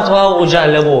sure what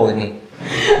ujale bone.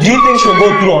 Do you think she'll go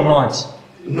through or not?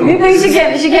 No. You think she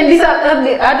can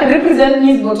represent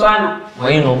Miss Botswana? Why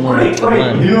you no more? Right.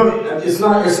 You know, it's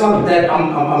not that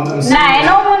I'm saying. Nah, I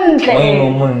know one Why you no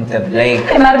thing. more? Like,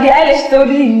 The eyelash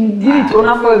story did it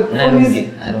on for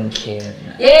I don't care.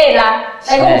 yeah,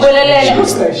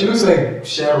 She looks like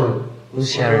Sharon. Who's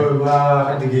Sharon?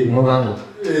 Hey, Mugango.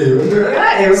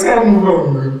 what's that move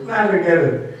on? I don't get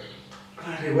it.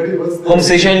 What's that?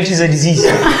 Homosexuality is a disease.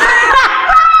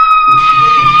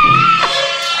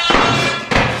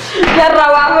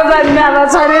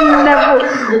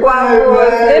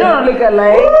 They don't look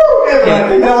alike.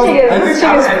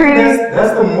 I think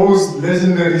that's the most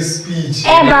legendary speech.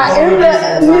 Ever in the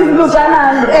Miss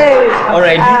Botswana.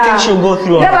 Alright, do you think she'll go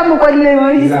through or not?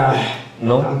 Nah,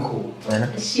 No? I'm cool. Why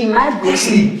not? She might be.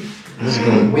 Actually, Let's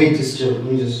go. wait, just chill. Let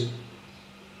me just.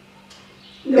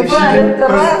 The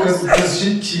Because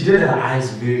she did her eyes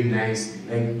very nicely.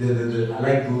 Like I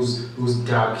like those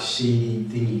dark shady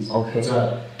thingies. Okay.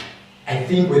 So I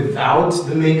think without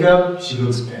the makeup, she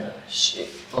looks better.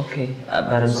 Okay,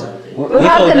 but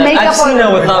Without the makeup I've seen her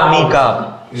on- without Without.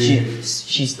 makeup. Yeah.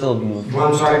 She's still beautiful.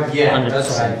 One side, yeah,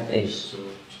 that's 100%. right. So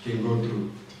she can go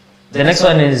through. The next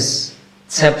one is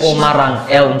Tsepo Marang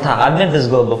El Nta. I've met this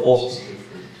girl before. She's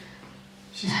different.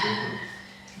 She's different.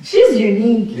 She's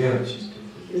unique. Yeah, she's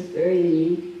different. She's very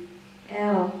unique.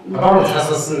 Yeah. About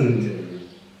assassin,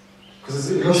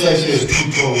 because it looks like she has two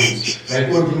tones. Like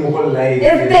what you more like.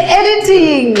 It's the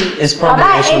editing. It's probably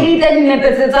also-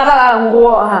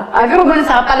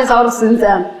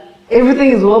 Everything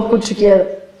is well put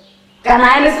together. Can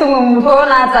I listen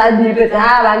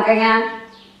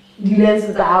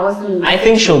I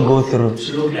think she'll go through.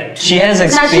 She look like. She has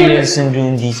experience in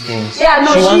doing these things. Yeah,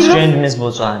 no, she she once looks- joined Miss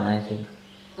Botswana, I think.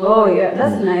 Oh yeah,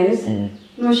 that's nice.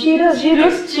 No, she does. She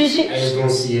looks. I just don't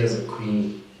see her as a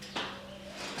queen.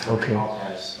 Okay. I'll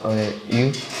pass. Okay,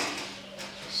 you?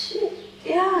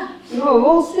 Yeah. No,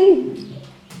 we'll see.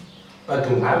 But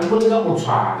I'm putting up with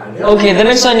her. Okay, the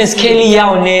next one is Kelly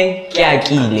Yaone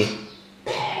Kiakile.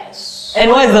 Pass.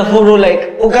 And why is the photo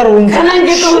like Okarunta? Can I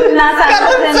get to Nasa?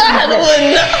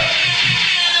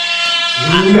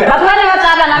 But when I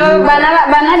was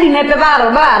banana dinepe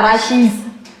ba rashis.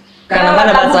 Kana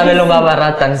bana ba tsabelo ba ba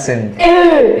ratang sentle.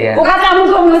 Yeah. O ka tla mo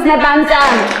go mo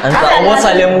snapantang. Anta o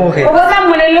sa lemoge. O ka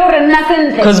mo le hore nna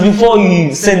sentle. Because before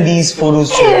you send these photos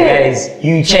to the guys,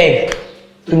 you check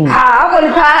through. Ah, go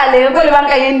le phale, go le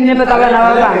banka yen dinepe ka bana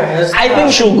ba bang. I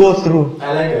think she'll go through.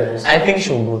 I like her. I think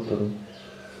she'll go through.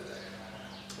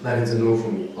 That is a no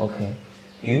for me. Okay.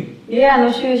 You? Yeah,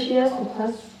 no, she has to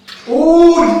pass.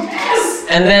 Oh, yes!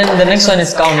 And then the next one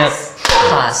is Kaunet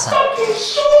Khasa. Fucking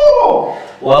sure!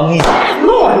 Wami.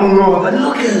 No, I don't know, but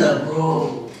look at her,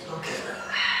 bro. Look at her.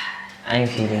 I ain't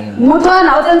feeling it. Motho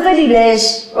ana o tsentse di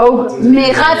lash. O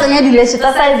me ga tsenya di lash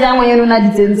tsa size ya ngwe yeno na di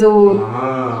tsentse o.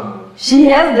 Ah. She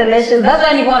has the lashes. That's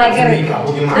why you like Makeup,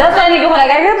 okay, man. that's why you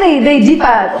like they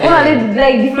differ. Only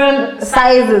like different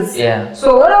sizes. Yeah.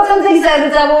 So what else can say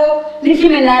sizes about Nicki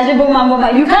Minaj,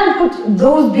 Mama? You can't put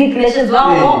those big lashes.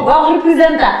 Wow,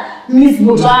 represent that Miss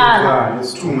Botswana.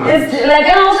 It's too much. It's like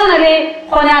I also like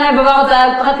Honana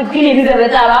about the Queen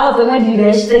Elizabeth about the one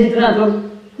you said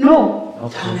no.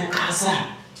 Tana Casa.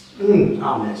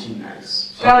 Oh man, she's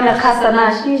nice. Kauna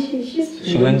Kasana, she's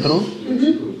She went through?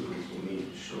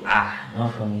 Sure. Ah,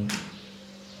 not for me.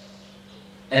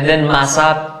 And then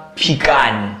Masa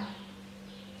Pikani.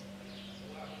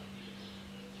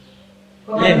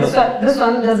 this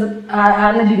one doesn't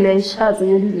have delay shots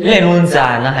and delay.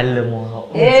 Lenunzana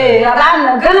Halemo. Eh,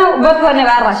 I'm gonna go for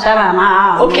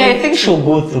never. Okay, I think she'll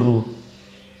go through.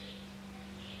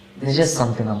 There's just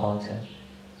something about her.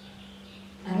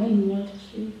 I don't know what to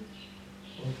say.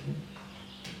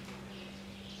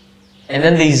 And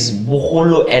then there's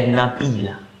Boholo Edna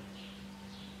Pila.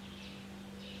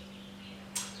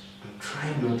 I'm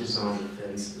trying not to sound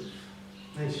offensive.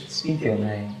 Nice. Speak your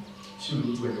mind. She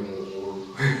looks like a mole.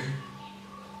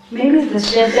 Maybe it's the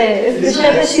shirt. It's the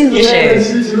shirt she's You wearing.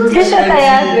 share. The shirt I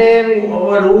have wearing.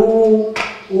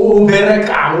 Oh,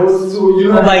 Berakamos. You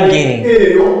know, Oh, my game.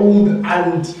 Hey, your old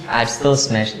aunt. I'd still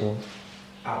smash though.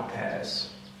 I'll pass.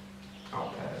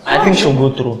 I think she'll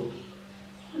go through.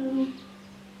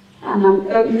 And I'm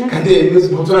And then Miss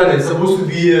Botswana is supposed to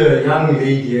be a young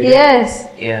lady. Eh? yes.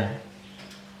 Yeah.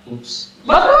 Oops.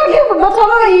 But Yeah,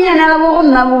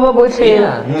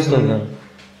 most of them.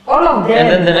 all of them. And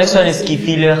then the next one is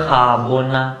Kifile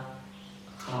Khabona.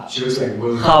 She looks like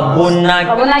Will. Khabona.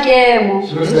 Abona kemo.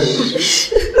 She looks like.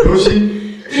 No, she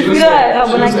looks Yeah,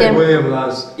 like William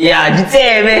Last. Yeah,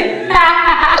 Jitsebe.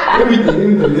 Everything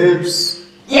in the lips.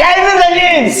 Yeah, even the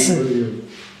names. William.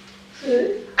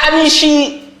 I mean,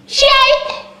 she.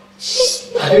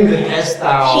 I think the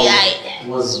hairstyle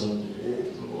was.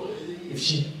 If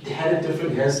she had a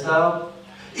different hairstyle,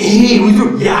 hey, we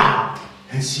do, yeah.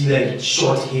 And she like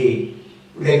short hair,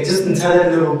 like just entire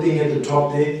little thing at the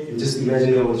top there, and just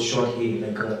imagine her with short hair,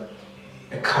 like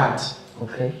a cut.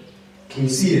 Okay. Can you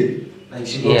see it? Like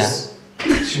she looks.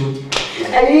 She would.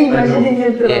 Are you imagining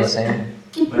it? Yes, I am.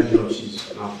 But no,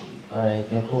 she's not.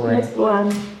 Alright, Nicole, right? Next one.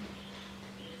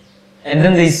 And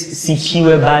then there's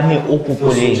Sikiwe Bani Also,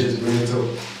 Okupole. she's mental.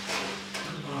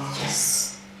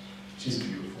 Yes. She's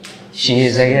beautiful. She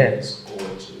is, I guess. She's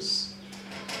gorgeous.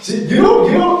 See, you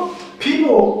know,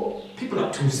 people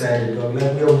are two-sided, dog.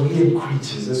 Like we are weird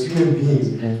creatures as human beings.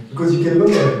 Because you can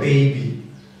look at a baby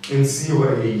and see what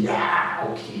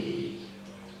okay.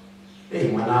 Hey,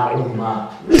 man,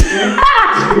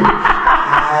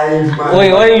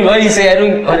 Wait, what do you say? I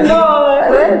don't.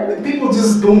 No, people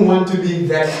just don't want to be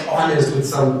that honest with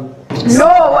some.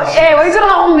 no. Hey, what is it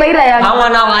wrong later? I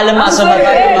want to alam aso na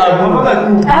tayo.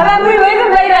 Have we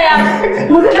waited later?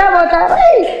 Mukha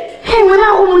hey, when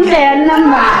I want to say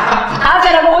number. After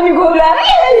I go to go there,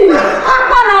 hey,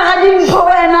 I didn't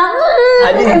go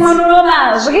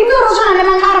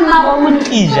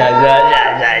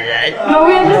no,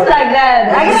 we are just like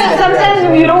that. I guess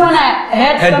sometimes you don't want to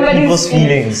hurt somebody's people's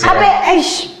feelings.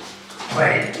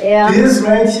 Right. Yeah. This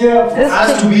right here, for This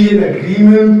us to be in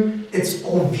agreement, it's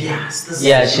obvious. This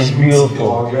Yeah, is she's beauty, beautiful.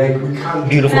 dog. Like, we can't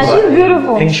Beautiful. Yeah, she's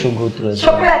beautiful. I think she'll go through as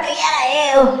well. Chocolate,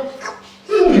 yeah,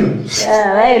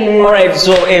 really. Alright,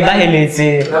 so let's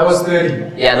say. That was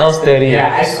 30. Yeah, that was 30.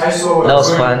 Yeah, I saw That was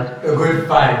good, fun. A good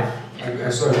 5. I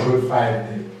saw a good 5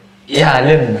 there. Yeah,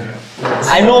 Lynn.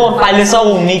 I know Falisa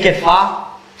will make it far,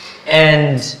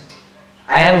 and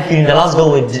I have a feeling the last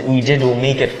goal we did will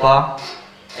make it far,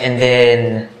 and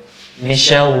then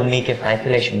Michelle will make it far. I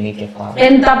feel like she'll make it far.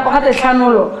 And the doctor shake.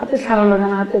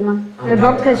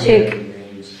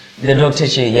 The doctor,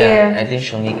 Yeah. I think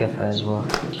she'll make it far as well.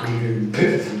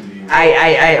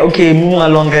 Okay, moving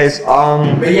along, guys.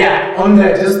 But yeah, on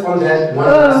that, just on that one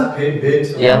last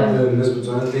bit Yeah. about the Miss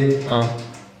Botswana thing.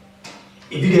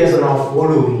 If you guys are now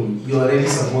following, you're already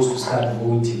supposed to start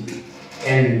voting.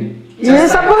 And You're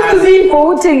just like supposed to us- be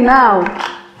voting now.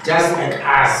 Just like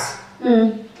us,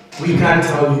 we can't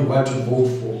tell you what to vote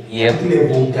for. Yep. Until they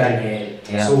vote again.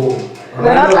 Yeah. So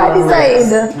We're not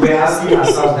decided. we're asking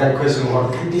ourselves that question: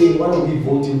 what are we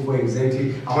voting for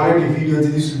exactly? I want to do videos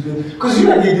in this because you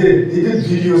know they did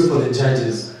videos for the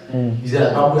judges. You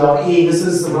said, hey, this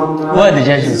is Who are the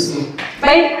judges?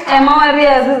 Right? Emma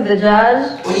Arias is the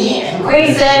judge. Oh yeah. When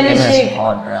you say any That's shake.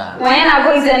 hard, bruh. When I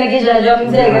go say any judge, I'm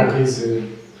saying. Okay, so,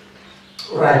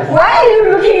 right. Why are you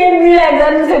looking at me like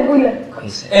that, Mr. Pula?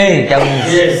 Hey, that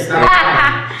means. Yes.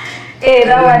 Hey,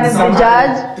 that one is the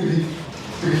judge.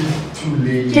 Two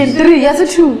ladies. Okay, 3,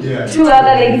 yes, 2. Yeah. 2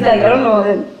 other ladies, like, I don't know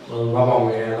them.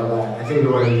 I think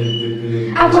the one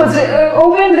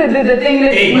Open the thing,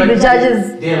 let's see the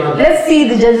judges. Let's see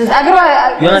the judges.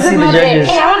 You wanna see the judges?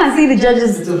 Hey, I wanna see the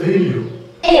judges. It's a video.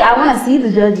 Hey, I wanna see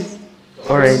the judges.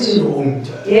 Alright.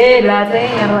 Yeah, that's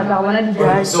it. I wanna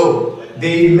judge. So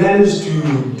they managed to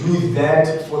do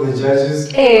that for the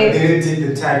judges, Hey. but they didn't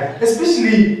take the time.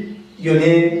 Especially your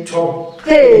name top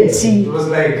 30. It was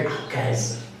like,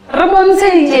 guys. Ramon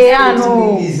saying, yeah, just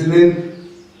no. 30 and then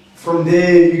from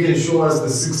there you can show us the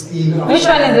 16. Which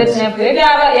one is it, Nepo? If you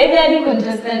have any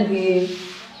contestant, you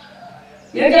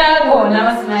can go,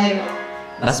 now smile.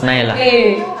 Basmaila.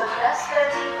 Hey.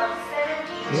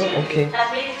 Okay.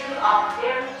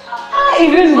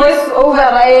 Even voice over,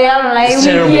 I'm like, It's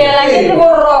terrible. like, go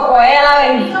rock,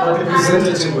 But the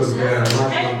presentative was there.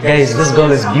 Guys, this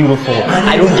girl is beautiful.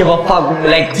 I don't give a fuck.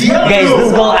 Like, guys,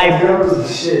 this girl, Diablo is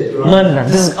the shit, bro. man,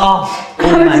 this is oh my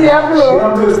god.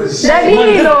 Diablo is the That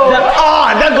shit. hero.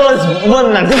 That girl is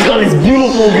man, this girl is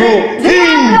beautiful, bro.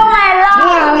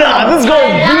 Man, this girl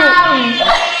is beautiful.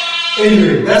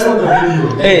 Anyway, that's not the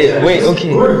video. Hey, wait, okay.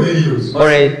 Good videos.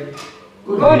 Alright.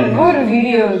 Good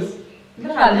videos.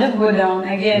 I'll just go down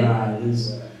again. Nah,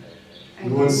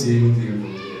 you won't see anything from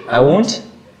there. I won't?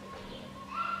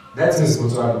 That's Miss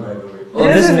Botswana, by the way. Oh,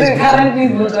 This this is is the current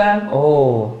people one.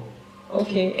 Oh.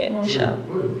 Okay, no sharp.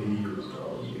 What are videos,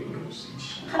 dog? You ain't gonna see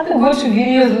shit. I have to go to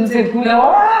videos and say, Pula,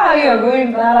 wow, you're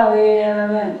going far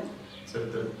away. It's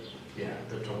at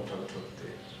the top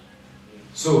there.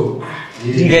 So,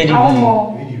 You guys do How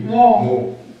more? Video.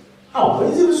 More. Oh,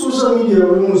 is it social media?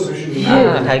 We're on social media.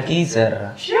 Ah, kaki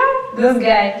sir. Sure. This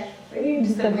guy. Very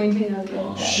disappointing as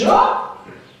well. Sure.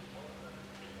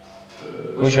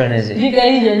 Which one is it? You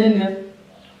guys didn't know.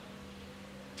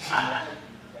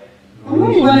 I'm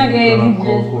not gonna get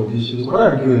it. What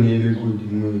are you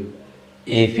doing?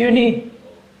 If you need.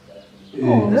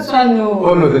 Oh, this one no.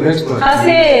 Oh no, the next one. I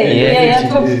say, Yeah, yeah,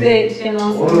 top stage, you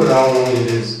Oh know. no, that one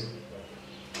it is.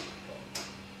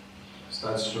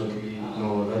 Starts shortly.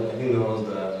 No, I think that was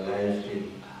the live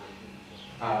thing.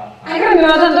 I can't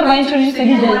remember that I introduced the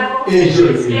DJ.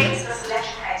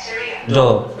 Do,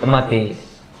 mapi.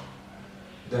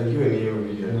 Thank you and you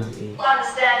video.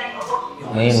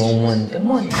 May no monte.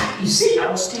 You see,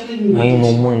 I was telling you. May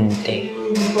no monte.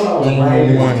 May no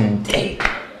monte.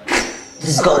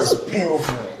 This girl is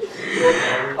beautiful.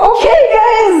 Okay,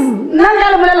 guys.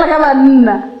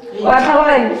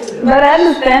 But I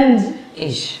understand.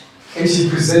 Ish. And she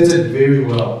presented very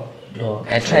well. Do,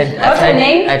 I tried. What's her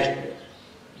name?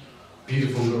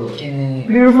 Beautiful girl.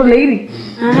 Beautiful lady.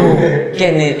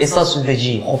 It starts with the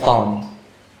G. Hofound.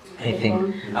 I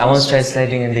think. I once tried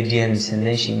sliding in the DMs and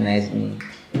then she knifed me.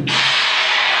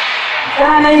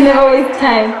 Now you never waste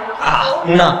time. Ah,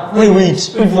 nah. Wait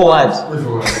for what? Wait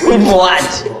for what? Wait for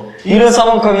what? You know,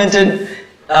 someone commented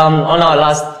on our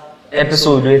last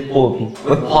episode with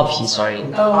Poppy, sorry.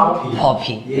 Oh.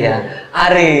 Poppy, yeah.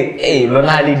 Are, hey,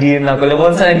 Lonali di na ko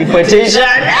lebon sa deportation.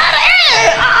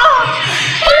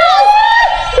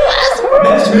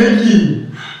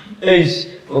 Matchmaking. Ish.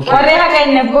 Okay. Whatever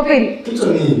kind of copy. Put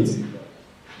on it.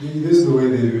 This is the way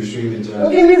they were showing the judges.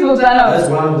 Okay, Miss Botswana. That's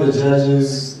one of the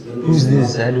judges. Who's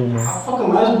this? I don't know. I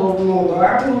fucking might as well know, but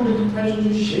I don't know the depression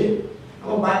and shit.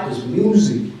 I'm about this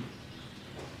music.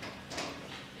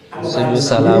 I'm So about you this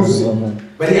salam music.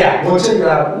 woman. But yeah, we'll check it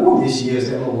out. Ooh, this year's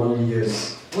that 1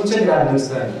 years. We'll check it out next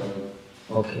time.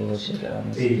 Okay, we'll check it out.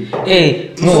 Hey.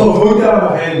 Hey, So no. vote down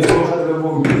my hand. So how do I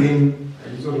vote in?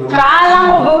 Kala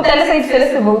mo vote, let's say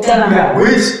it's the vote. Yeah,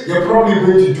 which you're probably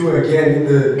going to do again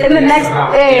in the next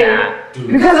round. day. Dude.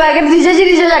 Because I get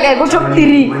DJ, I can go top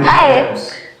 3. Aye.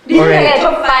 DJ, I Alright. get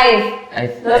top 5. I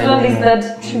That's don't what is know. that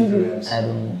true. I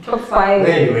don't know. Top 5.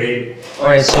 Anyway,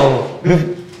 Alright, so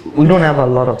we don't have a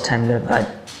lot of time left, but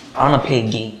I wanna play a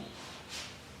game.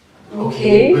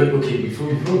 Okay. But okay, before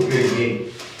we play the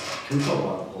game, can we talk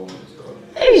about moments though?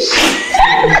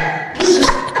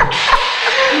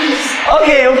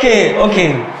 Okay.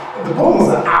 The bombs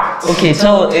are out. Okay,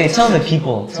 tell the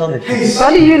people. What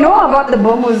do you know about the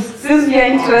bombers since you're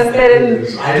interested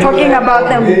in talking about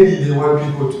them? Maybe they want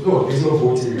people to know. There's no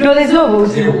voting. No, there's no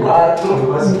voting. No, there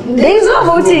wasn't. There is no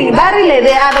voting. Barely,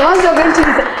 they are the ones who are going to.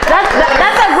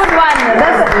 That's a good one.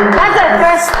 That's a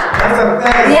first. That's a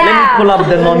fact. Let Yeah. me pull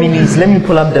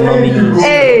up the nominees.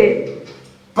 Hey.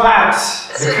 But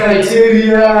the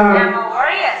criteria.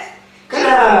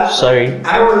 Sorry.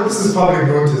 I don't know if this is public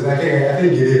notice. I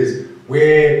think it is.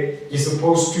 Where you're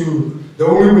supposed to. The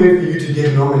only way for you to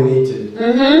get nominated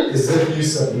is if you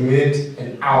submit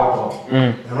an album.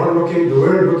 They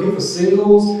weren't looking for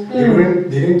singles. They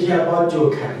didn't care about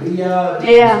your career.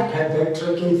 Yeah.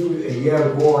 Backtracking through a year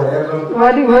ago, whatever.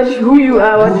 Who you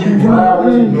are, what you do.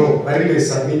 No, but they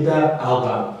submit that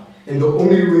album. And the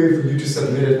only way for you to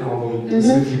submit an album is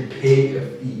if you pay a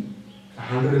fee,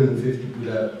 150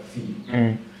 Buddha fee.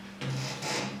 I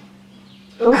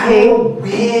Okay. don't know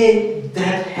where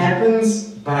that happens,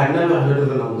 but I've never heard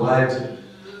of an award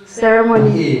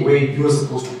Ceremony. where you're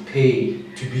supposed to pay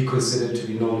to be considered to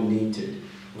be nominated.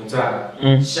 What's up?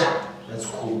 Sharp. That's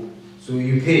cool. So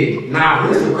you pay. Now,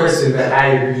 here's the question that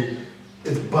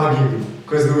it's bugging me.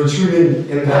 Because they were tuning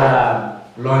in the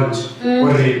launch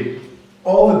already.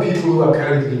 All the people who are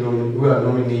currently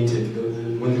nominated,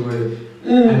 when they were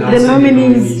announcing The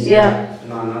nominees, yeah.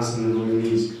 Announcing the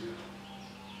nominees,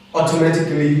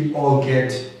 automatically all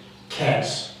get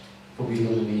cash for being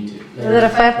nominated. Is it a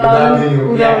 5,000? Without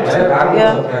being, yeah, whatever, I don't know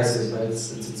Yeah. what the price is, but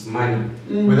it's money.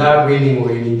 Without winning or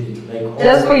anything. Like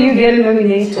Just for you getting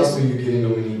nominated. Just for you getting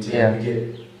nominated. Yeah. You get.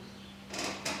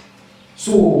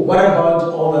 So what about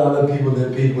all the other people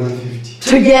that paid 150?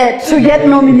 To get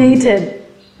nominated.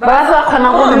 But that's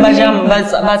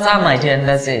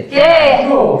it. yeah,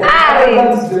 No,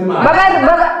 that's the man. but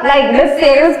like let's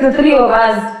say it's the three of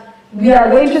us, we are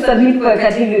going to submit for a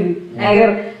category.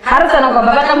 Like,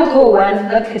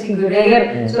 that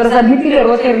category. So submit the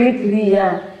Rotary 3,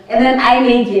 yeah. And then I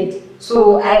make it.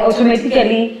 So I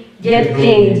automatically get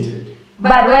paid.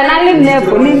 But when I live there,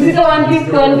 Lindsay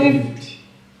 150,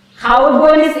 how would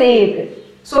going to say it?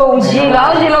 So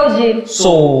jail.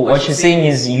 So what you're saying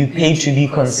is you pay to be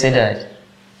considered.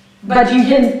 But you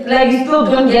can, like, you still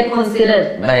don't get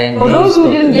considered. By For those who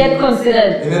names, didn't get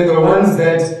considered, And then the ones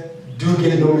that do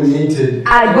get nominated.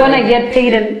 are gonna get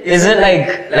paid. And Is it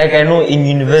like I know in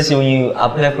university when you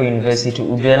apply for university to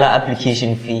Ubela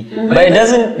application fee, but it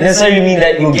doesn't necessarily mean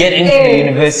that you get into the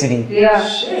university. yeah.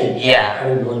 Shit. Yeah. I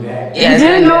didn't know that. Yeah, You it's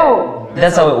didn't like know. that.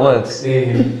 That's how it works.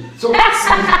 Yeah. So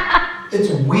it's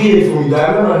weird for me.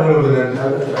 I've never heard of that.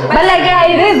 But like,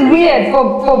 yeah, it is weird for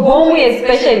Bomi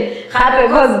especially,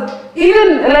 because even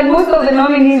like most of the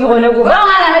nominees want to go.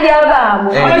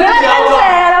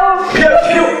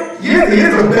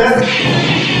 Here's the best.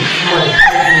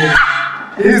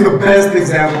 Here's the best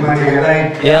example, my nigga.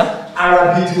 Like, Yeah.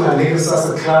 RIP to my nigga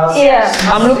Sasa class. Yeah.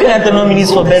 I'm looking at the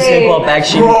nominees for best hip hop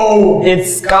actually. Bro.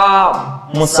 It's Ska,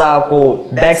 Musako,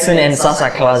 Baxon and Sasa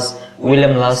Claus,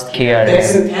 William Last KR.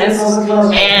 Jackson and Sasa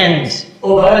class. And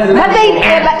Oh, but They didn't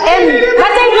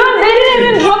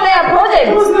even drop their it project.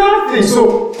 was nothing. So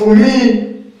for me,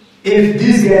 if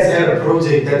these guys had a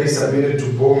project that they submitted to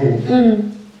Bomu,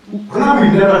 now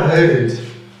we've never heard it.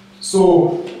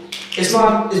 So it's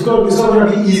not gonna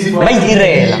be easy for us.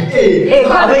 Maitirela. Hey,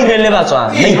 Abairele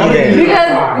batswana,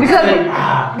 maitirela.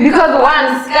 Because one,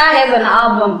 Ska has an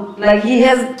album, like he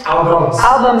has albums.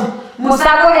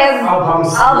 Musako has Albums.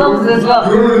 as well.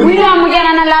 We don't get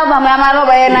an album, and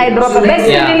I drop it.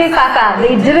 Basically, Sasa,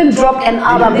 they didn't drop an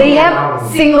album. They have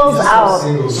singles out.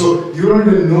 Singles. So you don't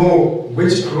even know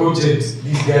which projects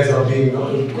these guys are being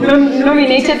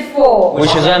Nominated for. Which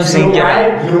is what I'm saying.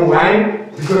 Yeah. You know why?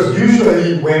 Because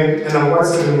usually when an award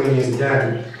ceremony is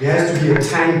done, there has to be a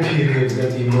time period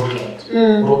that they look at.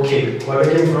 Okay, we're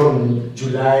looking from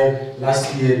July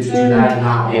last year to July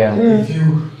now. Yeah. If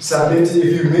you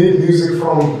made music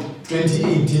from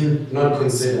 2018, not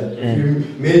considered. If you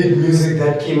made music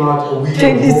that came out a week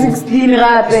ago, 2016 it's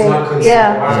not rap. considered.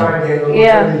 Yeah.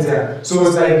 Yeah. So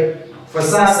it's like for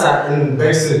Sasa and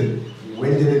Baxon,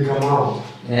 when did it come out?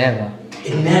 Never.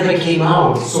 It never came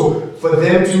out. So for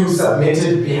them to submit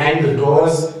it behind the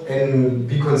doors and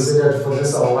be considered for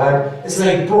this award, it's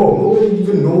like, bro, nobody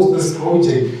even knows this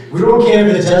project. We don't care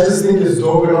if the judges think it's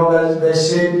dope and all that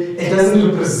shit. It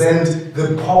doesn't represent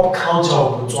the pop culture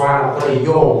of Botswana. Like,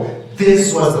 yo,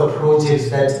 this was the project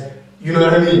that, you know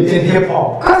what I mean, in hip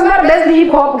hop. Because not that's the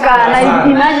hip hop guy. Like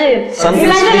imagine. Something's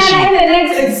Imagine fishy.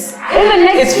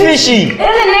 It's fishy. In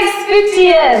the next 50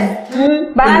 years.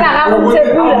 Bana ga go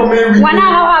tsepula. Ngwana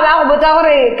ga ba go botsa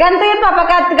gore kante papa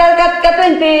ka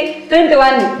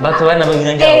 2021. Batho ba na ba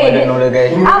binang ke award no le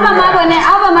guy. Album ma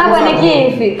bone ke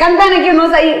efe. Kantane ke no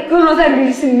sa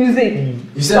releasing music.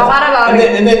 You said,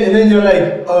 and then you're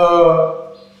like,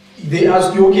 they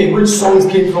ask you, okay, which songs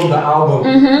came from the album?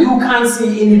 You can't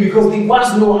see any because there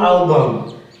was no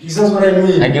album. You see what I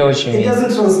mean? I get what you mean. It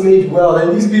doesn't translate well,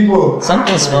 and these people.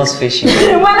 Something smells fishy.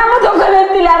 Ngwana mo tokana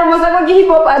tilar mo sa ke hip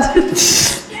hop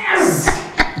artist. Yes!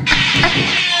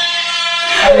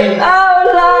 Oh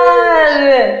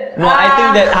Lord. No, I think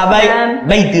that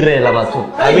Abaitirela batho.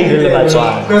 Abaitirela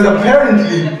batswana. Because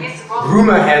apparently,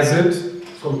 rumor has it,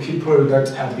 from people that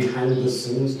are behind the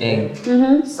scenes.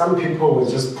 Some people were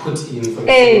just put in for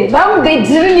Hey, but they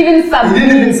didn't even They submit.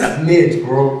 didn't even submit,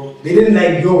 bro. They didn't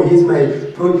like, yo, here's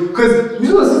my pro. Because you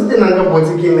know, sister Nanga bought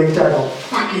a game like that. Oh,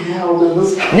 fucking hell, man.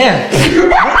 This Yeah.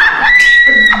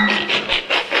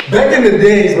 Back in the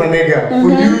days, my nigga, for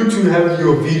you to have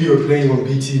your video playing on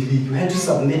BTV, you had to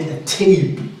submit a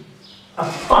tape. A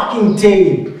fucking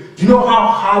tape. You know how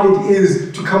hard it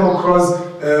is to come across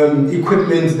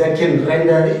equipment that can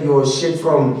render your shit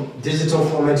from digital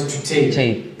format to tape.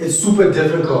 It's super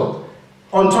difficult.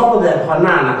 On top of that,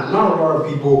 banana, not a lot of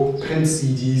people print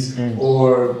CDs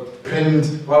or print,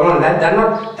 well, not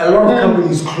a lot of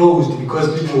companies closed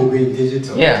because people were going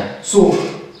digital. Yeah. So,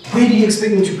 where do you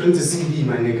expect me to print a CD,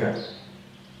 my nigga?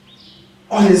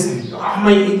 Honestly,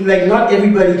 like not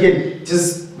everybody can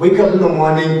just wake up in the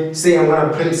morning, say I'm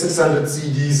gonna print 600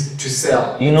 CDs to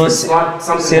sell. You know, it's not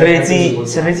something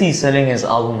Sereti is selling his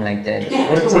album like that.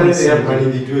 Yeah, when they have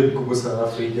money, they do it Google South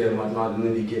Africa and whatnot, and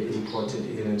then they get imported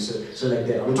in and so like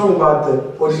that. I'm talking about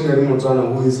the ordinary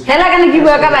Motswana who is. Hela kana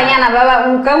kibuwa ka banyana baba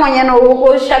unka ngwanyana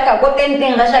o shaka ko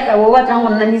tenteng ga shaka bo batlang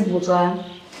go nna nis Botswana.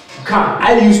 Come,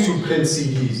 I used to print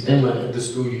CDs at the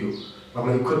studio, but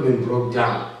my equipment broke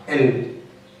down, and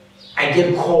I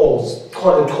get calls,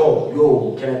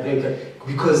 yo, can I print it?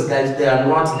 Because there are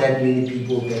not that many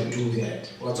people that do that.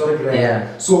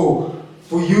 Yeah. So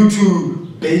for you to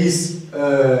base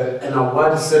an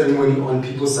award ceremony on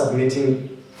people submitting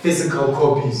physical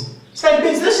copies, it's like,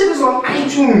 bitch, that shit is on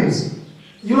iTunes.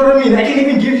 You know what I mean? I can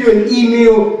even give you an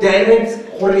email direct.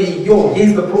 Yo,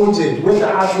 here's the project, with the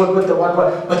artwork, with the what,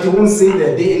 but they won't say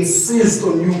that. They insist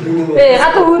on you bringing it. Hey,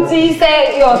 how to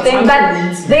say your thing, but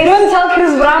they don't tell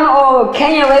Chris Brown or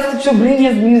Kanye West to bring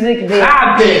his music there.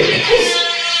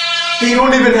 They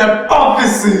don't even have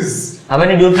offices. How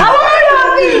many do? How many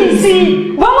office?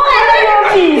 See,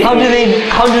 How do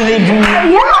they do?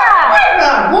 Yeah.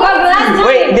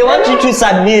 Wait, they want you to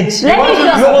submit. Let me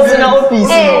just. You was in an office.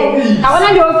 Hey, I want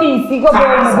the office. You go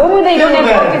boom. They don't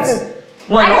have offices.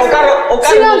 Like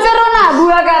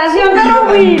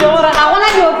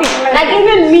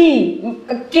even me,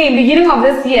 okay, beginning of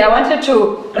this year, I wanted to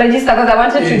register because I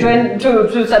wanted to join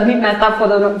to submit my stuff for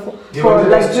the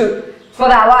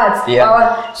awards.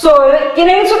 Yeah. So can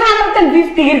I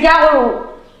 250?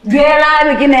 Duela,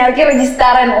 we can register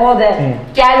and all that.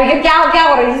 Register.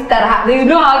 You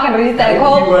know how I can register. I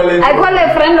call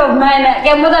a friend of mine. I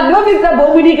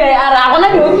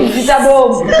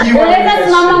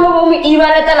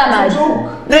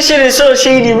This shit is so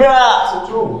shady, bro.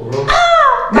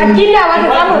 But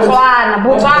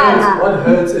what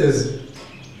hurts is,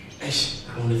 I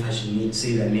don't know if I should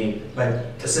say that name, but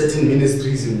a certain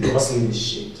ministry is endorsing this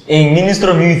shit. In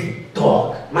Minister of Youth.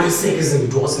 Dog, my sake is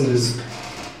endorsing this.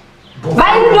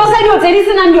 But you don't say you're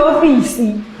in your office.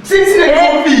 You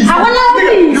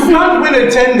can't win a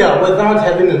tender without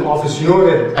having an office, you know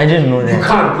that? I didn't know that. You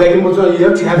can't. Like in Botswana, you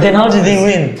have to have. Then how did they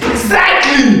win?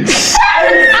 Exactly,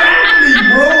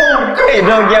 bro. Hey,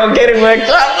 don't get getting worked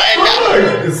up.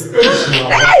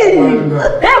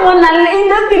 That one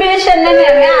investigation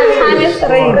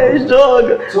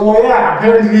So yeah,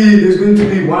 apparently there's going to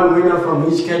be one winner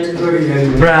from each category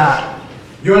and Bruh.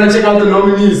 you wanna check out the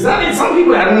nominees? I mean, some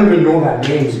people I don't even know their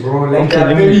names, bro. Like Okay,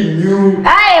 they're very new.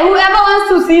 Hey, whoever wants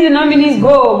to see the nominees,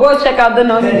 go check out the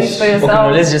nominees for Okay, yourself.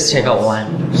 no, let's just check out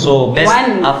one. So, best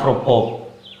One. Afro pop.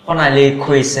 Onale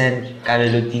Kwesen,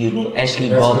 Kabelo Tiro, Ashley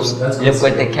Gobbs, that's look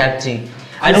what the captain.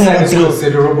 I don't know It's who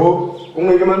considerable.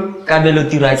 Kabelo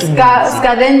Tiro, I don't know.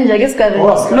 Scavenger, guess Scavenger.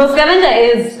 Oh, No, Scavenger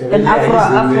is an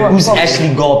Afro. Who's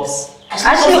Ashley Gobbs?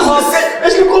 Ashley Hobbs.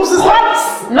 Ashley Gobbs is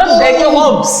What? Not Becky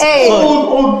Hobbs. Hey.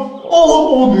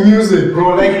 old music,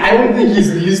 bro. Like I don't think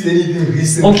he's released anything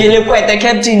recently. Okay, look what the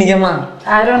captain, man.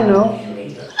 I don't know.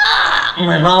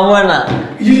 Man, I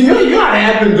wanna. You know what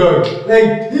happened, dog?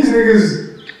 Like these niggas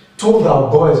told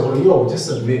our boys, well, yo, just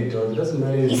submit, dog. It doesn't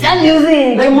matter. It's not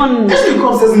music. Come on. Ashley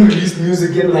Gobbs hasn't released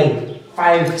music in like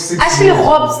 5, 6 Ashley years.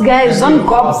 Hobbs, guys, don't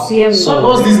Hobbs him. So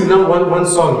what was this one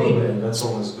song? Hey man, that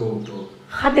song was dope, dog.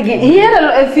 He had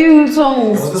a few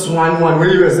songs. There was this one when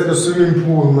he was at the swimming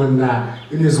pool, man,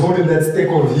 when he was holding that stick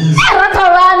of his. What's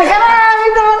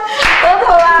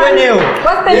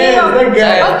the name Yeah, of that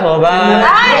guy.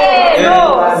 No,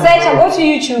 search, go to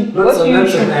YouTube. Go to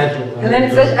YouTube. And then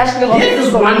search Ashley Hobbs. He had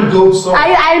this one dope song.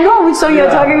 I know which song you're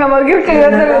talking about.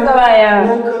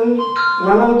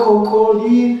 Maman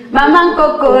Kokodi. Maman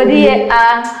Kokodi,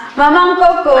 Maman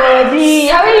Kokodi.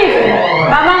 How are you?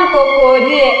 Maman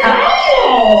Kokodi,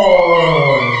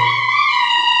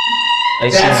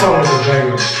 That song was a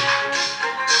banger.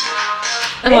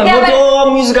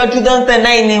 Music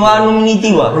 2009 ni wa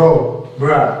nominatiwa. Bro,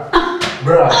 bruh.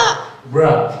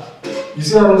 You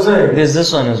see what I'm saying? There's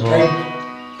this one as well. Like,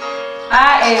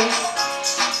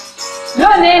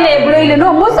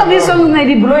 No, most of these songs may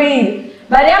be blowing.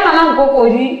 But yeah, Mama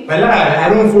Kokodi. but I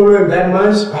don't follow him that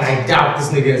much, but I doubt this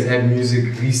nigga has had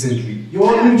music recently. You're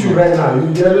on YouTube right now,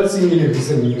 you're not seeing any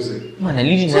recent music. Man, I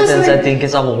leave Nathan's, I think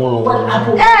it's a whole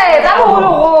Hey, that's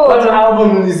What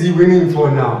album is he winning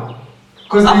for now?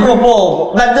 Because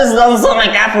Afropop, but this doesn't sound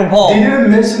like they Afropop.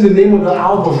 didn't mention the name of the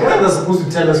album. What are they supposed to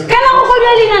tell us? Can I go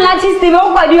to an artist? They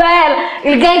won't do it.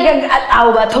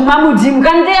 Our Tomamu Jim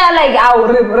can they like our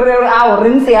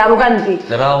Rinse Aruganti.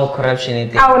 There are corruption in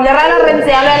it. Our Lerala Rinse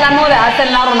Alala Moda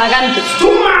Asan Naganti.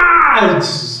 Too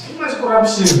much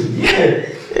corruption.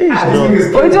 Yeah.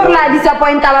 It's all like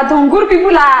disappointed. Good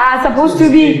people are supposed to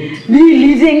be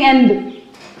leading and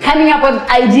coming up with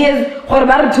ideas for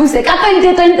about 2 seconds.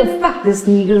 Fuck this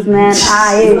niggas, man. This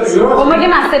is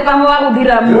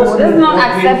not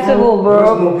acceptable, bro.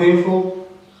 What's more painful?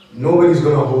 Nobody's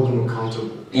gonna hold them accountable.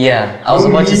 Yeah, I was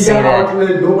about to say that.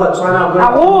 Nobody trying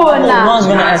No one's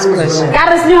gonna ask questions. Yeah,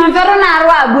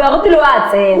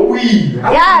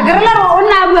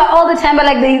 all the time, but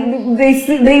like they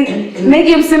make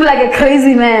him seem like a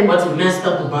crazy man. What's messed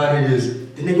up about it is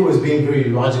the nigga was being very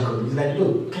logical. He's like,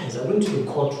 look, guys, I went to the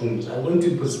courtrooms, I went to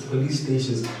police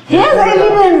stations. He has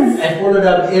evidence. I followed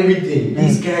up everything.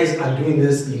 These guys are doing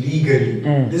this illegally.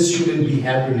 This shouldn't be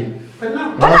happening. But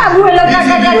now, they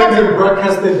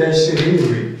broadcasted that shit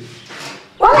anyway.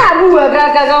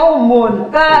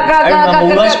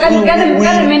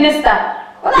 Minister.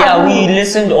 Yeah, we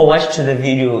listened or watched to the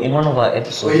video in one of our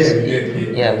episodes. Oh, yeah, we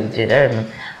did. Yeah, we did. I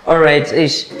remember. Alright,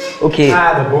 Ish. Okay.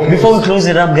 The bonus. Before we close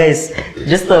it up, guys,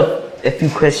 just a few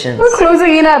questions. We're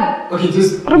closing it up. Okay,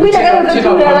 just Repeat again.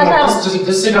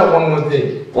 just check out one more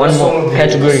thing. One Song more of the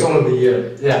category. Year, song of the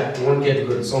year. Yeah, one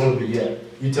category. Song of the year.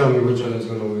 You tell me which one is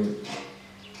gonna win.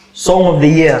 Song of the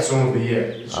year. Song of the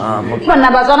year. Okay.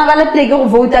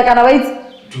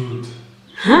 Dude.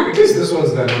 I guess this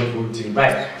one's not voting.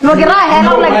 Right. No, get right, You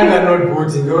know like why they're not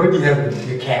voting? They already have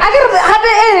the cat.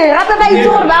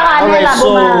 Alright,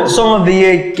 so song of the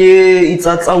year, it's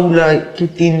at Aula,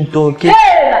 Tinto,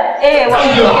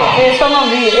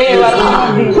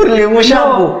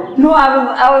 No,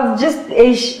 I was just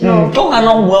no.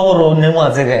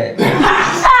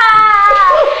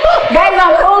 Guys,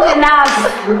 I'm old enough.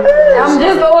 I'm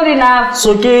just old enough.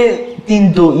 So ke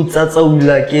Tinto, it's at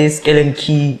Aula, ke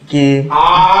Skelenki, ke.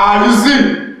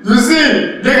 You see,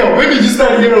 nigga, when did you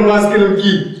start hearing about Skeleton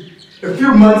Key? A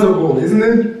few months ago, isn't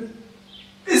it?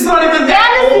 It's not even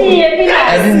that old.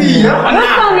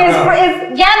 This song is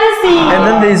Galaxy. And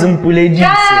then there's Mpule Jinse.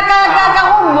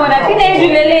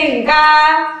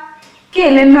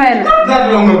 Not that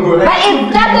long ago. Like But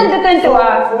it's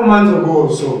that 4 months ago or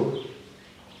so.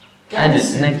 And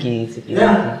it's Naki.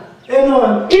 Yeah. Hey,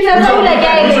 no. It's a song like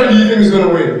Which one do you think is gonna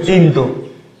win? Tinto.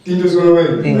 Tinto's gonna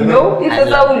win. Tinto. No, it's a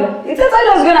Saula. It's a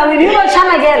Saula's gonna win. You know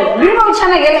Chanagel. You know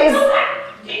Chanagel is.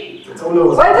 It's all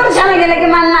over. Why don't Chanagel get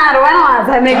man now? Why not?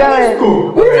 I make a.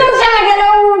 We don't Chanagel.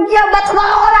 Yeah, but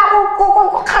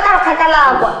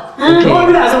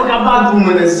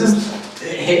it's just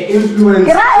influence.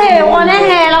 They're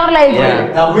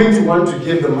going to want to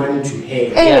give the money to her.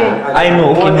 Yeah, I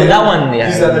know. Okay, but that one, yeah.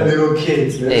 These are the little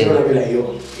kids. They're Yeah. gonna be like, yo,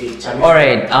 hey, Charlie.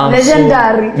 Alright,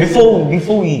 Legendary. so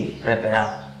before we wrap it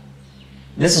up,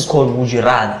 this is called Would You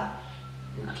Rather.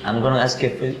 I'm gonna ask you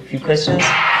a few questions.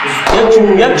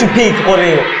 You have to pick,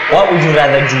 what would you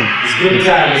rather do? It's game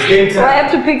time. It's game So I time.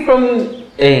 have to pick from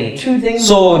Hey. two things.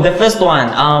 So the first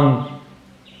one,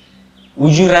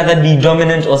 would you rather be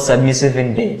dominant or submissive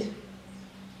in bed?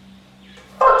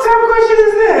 What type of question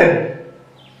is that?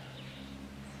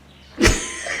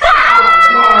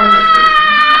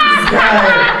 I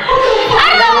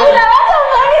don't know what the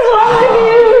fuck is wrong with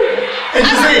you. And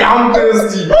you say I'm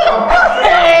thirsty. What?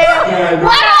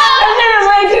 That shit is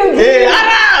way too deep.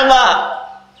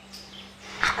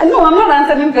 No, I'm not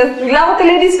answering first. Like what the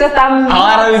ladies first. How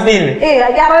are you feeling? Hey,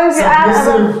 I can't.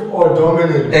 Submissive or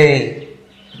dominant? Hey.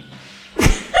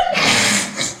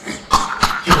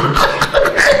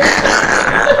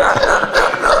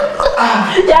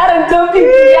 Yaren, don't be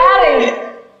Yaren.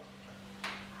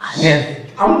 Yeah.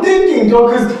 I'm thinking though,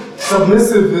 because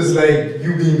submissive is like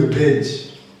you being the bitch,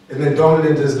 and then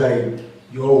dominant is like,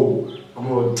 yo, I'm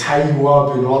gonna tie you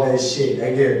up and all that shit.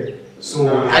 I get it. So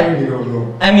I really don't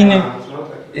know. I mean,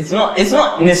 it's not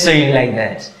necessarily like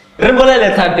that. Remember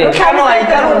that happened. I know I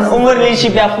can't. Over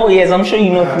relationship for 4 years. I'm sure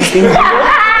you know 15.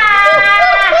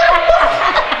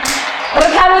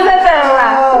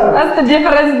 What's the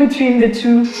difference between the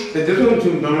two? The difference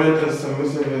between dominant and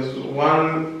submissive is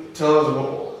one tells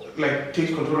like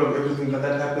takes control of everything that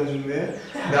happens in there.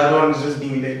 The other one is just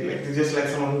being like they're just like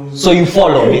someone who's. So you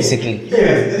follow basically.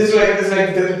 Yeah, it's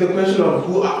like the question of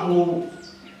who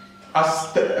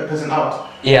asked a person out.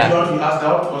 Yeah. You want to be asked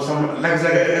out or someone like it's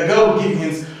like a girl will give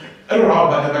hints. I don't know how,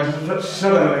 but she's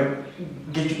not gonna like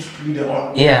get you to lead her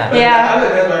on. Yeah. But Yeah. Other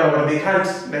guys, but they can't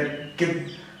like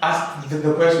ask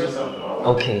the question or something.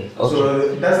 Okay.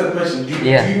 So that's the question. Do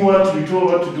you want to be told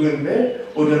what to do in there,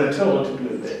 or do you want to tell what to do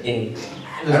in there? Yeah.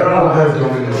 I don't know how to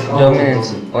dominance.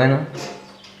 Dominance. Why not?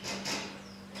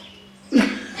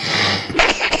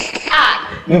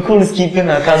 Nicole is keeping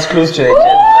her cards close to her chest.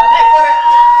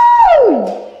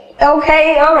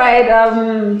 Okay, all right.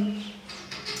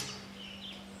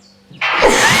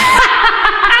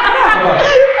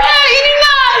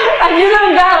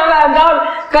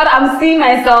 God, I'm seeing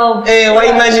myself. Hey, why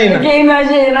imagine? Okay,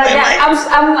 imagine. Like, yeah, I'm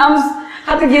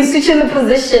have to get switching the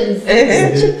positions.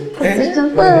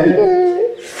 Positions.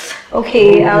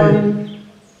 Okay,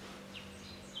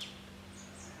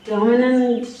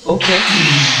 dominant. Okay.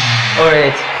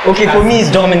 Alright. Okay, for me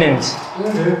it's dominant.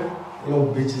 Okay.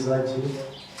 No bitches like you.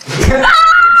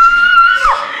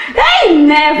 Hey,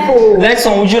 never. Next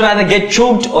one, would you rather get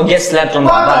choked or get slapped on the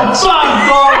butt?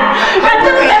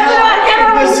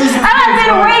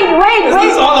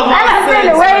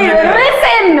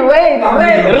 Wait.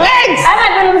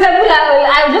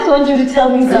 I just want you to tell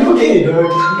me something. Okay, dog.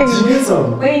 Did you get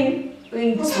some? Wait.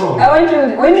 What's wrong?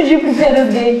 When did you prepare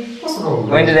this game? What's wrong?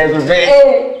 When did I prepare?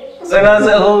 Hey, When I was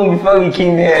at home before we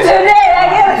came here. today, I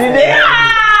guess. Today?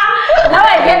 Now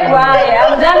I get why.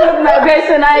 I'm done with my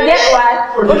question. I get why.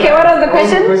 Okay, what was the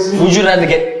question? Would you rather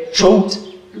get choked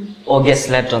or get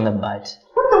slapped on the butt?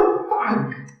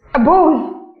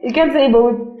 Both. You can say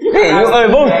both. Hey, you are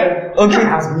both. Okay.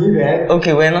 Ask me that.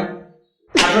 Okay, when? I'd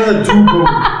rather do both.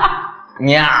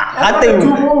 Yeah, I think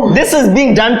this is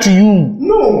being done to you.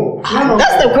 No.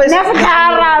 That's the question. Never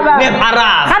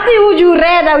How would you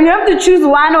rather? You have to choose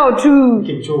one or two.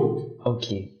 Get choked.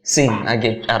 Okay, same. I'd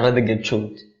rather get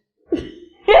choked.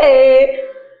 Hey,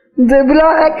 the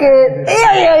block.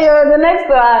 Yeah. The next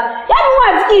one.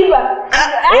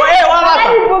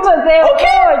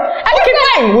 Okay,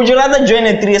 fine. Would you rather join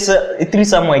a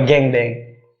threesome or a gangbang?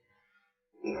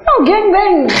 No,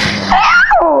 gangbang.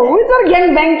 Oh, we saw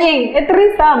gangbanging. A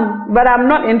threesome. But I'm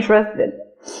not interested.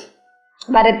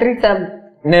 But a threesome.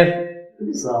 Nef.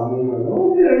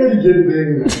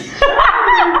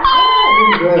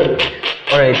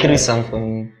 Alright, threesome for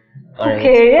me. Alright.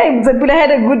 Okay, yeah, but I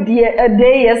had a good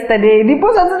day yesterday. The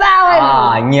post was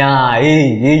Yeah,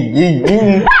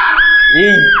 hey.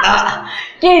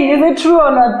 King, is it true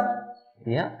or not?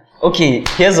 Yeah. Okay,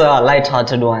 here's a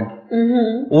light-hearted one.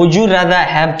 Would you rather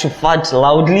have to fart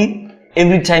loudly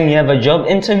every time you have a job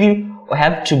interview or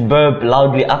have to burp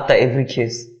loudly after every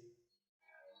kiss?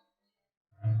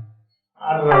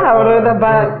 I'd rather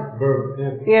burp.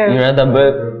 Yeah. You rather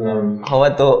burp? How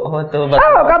about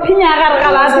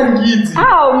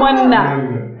How, manna?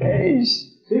 It's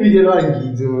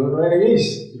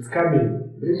coming.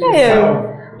 Yeah.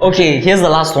 Okay, here's the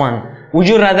last one. Would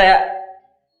you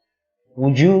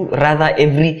rather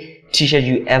every t-shirt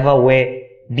you ever wear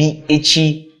be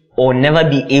itchy or never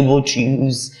be able to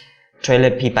use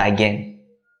toilet paper again?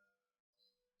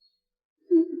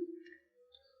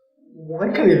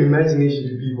 What kind of imagination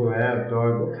do people have,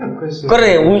 dog? What kind of question?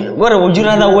 Would you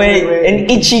rather wear an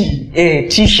itchy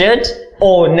t-shirt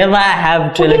or never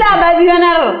have toilet paper?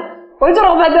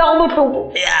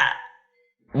 Yeah.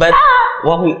 But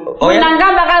what we yes.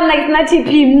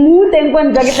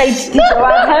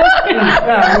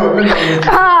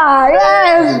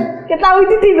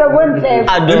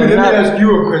 I Let don't me know. ask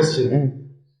you a question.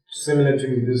 Similar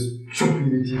to this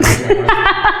stupidity.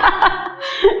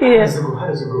 Yeah. How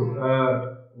does it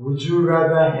go? Would you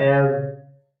rather have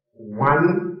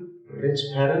one rich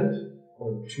parent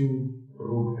or two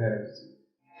broke parents?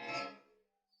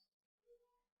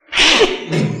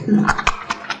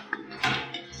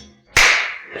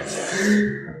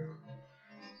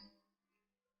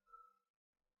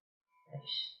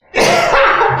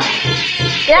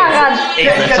 Yeah,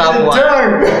 It's a tough one.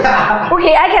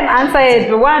 okay, I can answer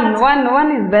it.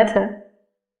 One is better.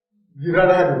 You'd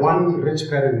rather have one rich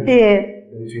parent Yeah.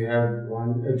 than to have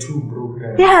two broke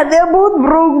parents. Yeah, they're both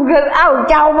broke because at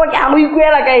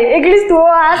least to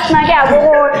us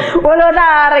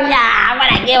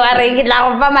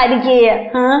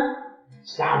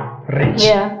Rich.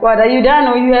 Yeah. What, are you done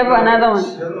or you have another one?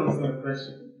 She doesn't understand the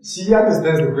question. She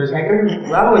understands the question. I can.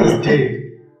 The other one is dead.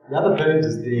 The other parent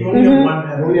is dead. You only have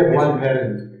one You only have one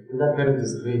parent. that parent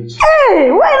is rich. Hey,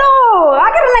 bueno,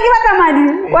 akhirnya lagi mata madi.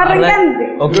 Warung kan.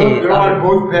 Okay. You don't want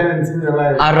both parents in your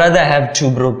life. I'd rather have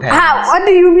 2 broke parents. How? What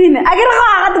do you mean? Akhirnya kau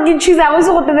akan choose aku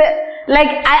suka tu.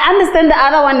 Like I understand the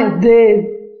other one is dead.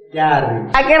 Yeah.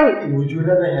 Akhirnya. Would you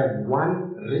rather have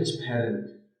one rich parent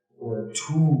or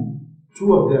two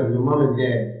of them, your mom and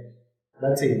dad?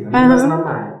 That's it. That's not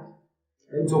mine.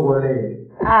 It's over there.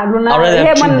 Ah, don't know. I'd rather Hey,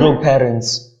 have 2 man. broke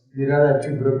parents. You'd rather have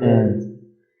 2 broke parents.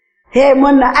 Hey,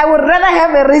 man, I would rather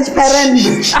have a rich parent.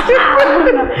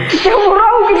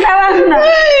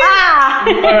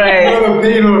 Alright. Not a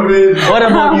pain or rich. What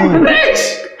about you? Rich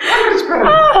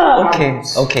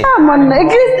parents. Okay. Come on, at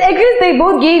least they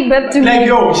both gave birth to me. Like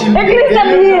yo, At least I'm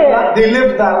here. They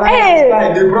lived that life.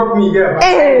 Hey. They brought me here. But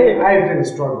Hey. I didn't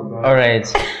struggle. Bro. Alright.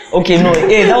 Okay, no,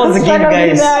 hey, that was the game,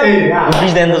 guys. Hey, yeah. We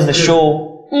reached the end of the show.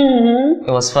 Mm-hmm.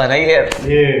 It was fun. Are you here?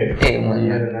 Yeah. Hey,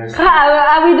 man. Nice.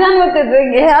 Are we done with it?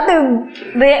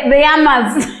 The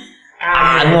yamas.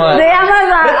 No. The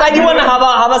yamas are. Like you wanna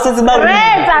have a sense about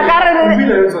Red,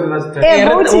 Hey,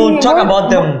 we'll talk about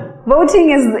them Voting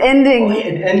is ending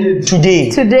It ended today.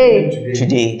 today.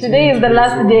 Today. Is the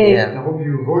last day. Yeah. I hope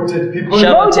you voted. People.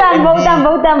 Shout out Vote to down, MD. vote down,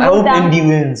 vote down, I vote hope down. MD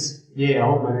wins. Yeah, I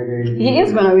hope my nigga. He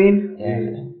is gonna win.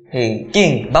 Yeah. Hey,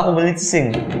 King, back over let's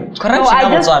sing. No, Corruption, I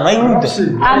just- why you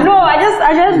Corruption. I just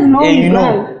know. Yeah, he's you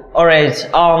gonna- know. Alright,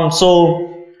 so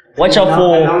watch out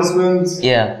for announcements.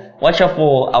 yeah. Watch out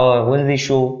for our Wednesday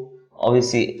show.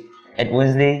 Obviously at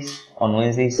Wednesdays. On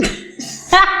Wednesdays.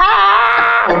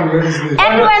 On Wednesday.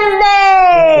 And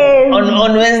Wednesday.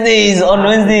 On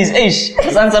Wednesdays. Ish.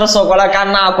 Sansara sokola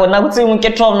kanako. Nakutsi wiki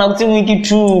 12, nakutsi wiki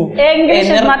 2. English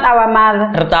is not our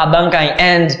mother. Rata Bankai.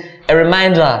 And a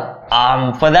reminder,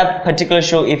 for that particular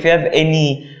show, if you have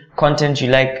any content you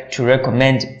like to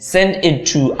recommend, send it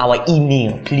to our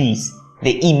email, please.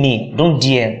 The email, don't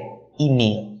DM,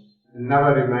 email.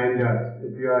 Another reminder: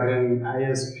 if you are an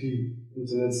ISP,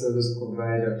 internet service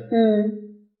provider,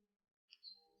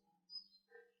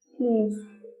 Please.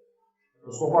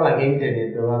 so call like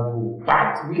internet,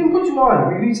 but we can put you on.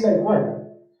 We reach like what?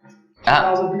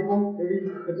 1,000 people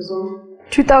every episode.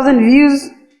 2,000 views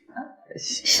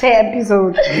per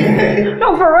episode.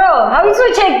 No, for real. How we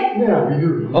switching? Yeah, we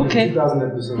do. Okay. 2,000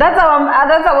 episodes. That's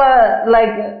our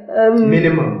like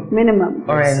minimum. minimum.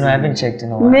 Alright, no, I haven't checked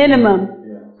in a while. Minimum.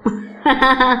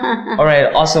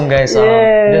 Alright, awesome guys.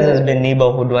 Yeah. This has been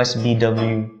Neighborhood Watch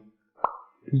BW.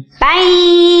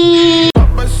 Bye.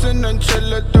 Pasen en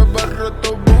chile, te barro,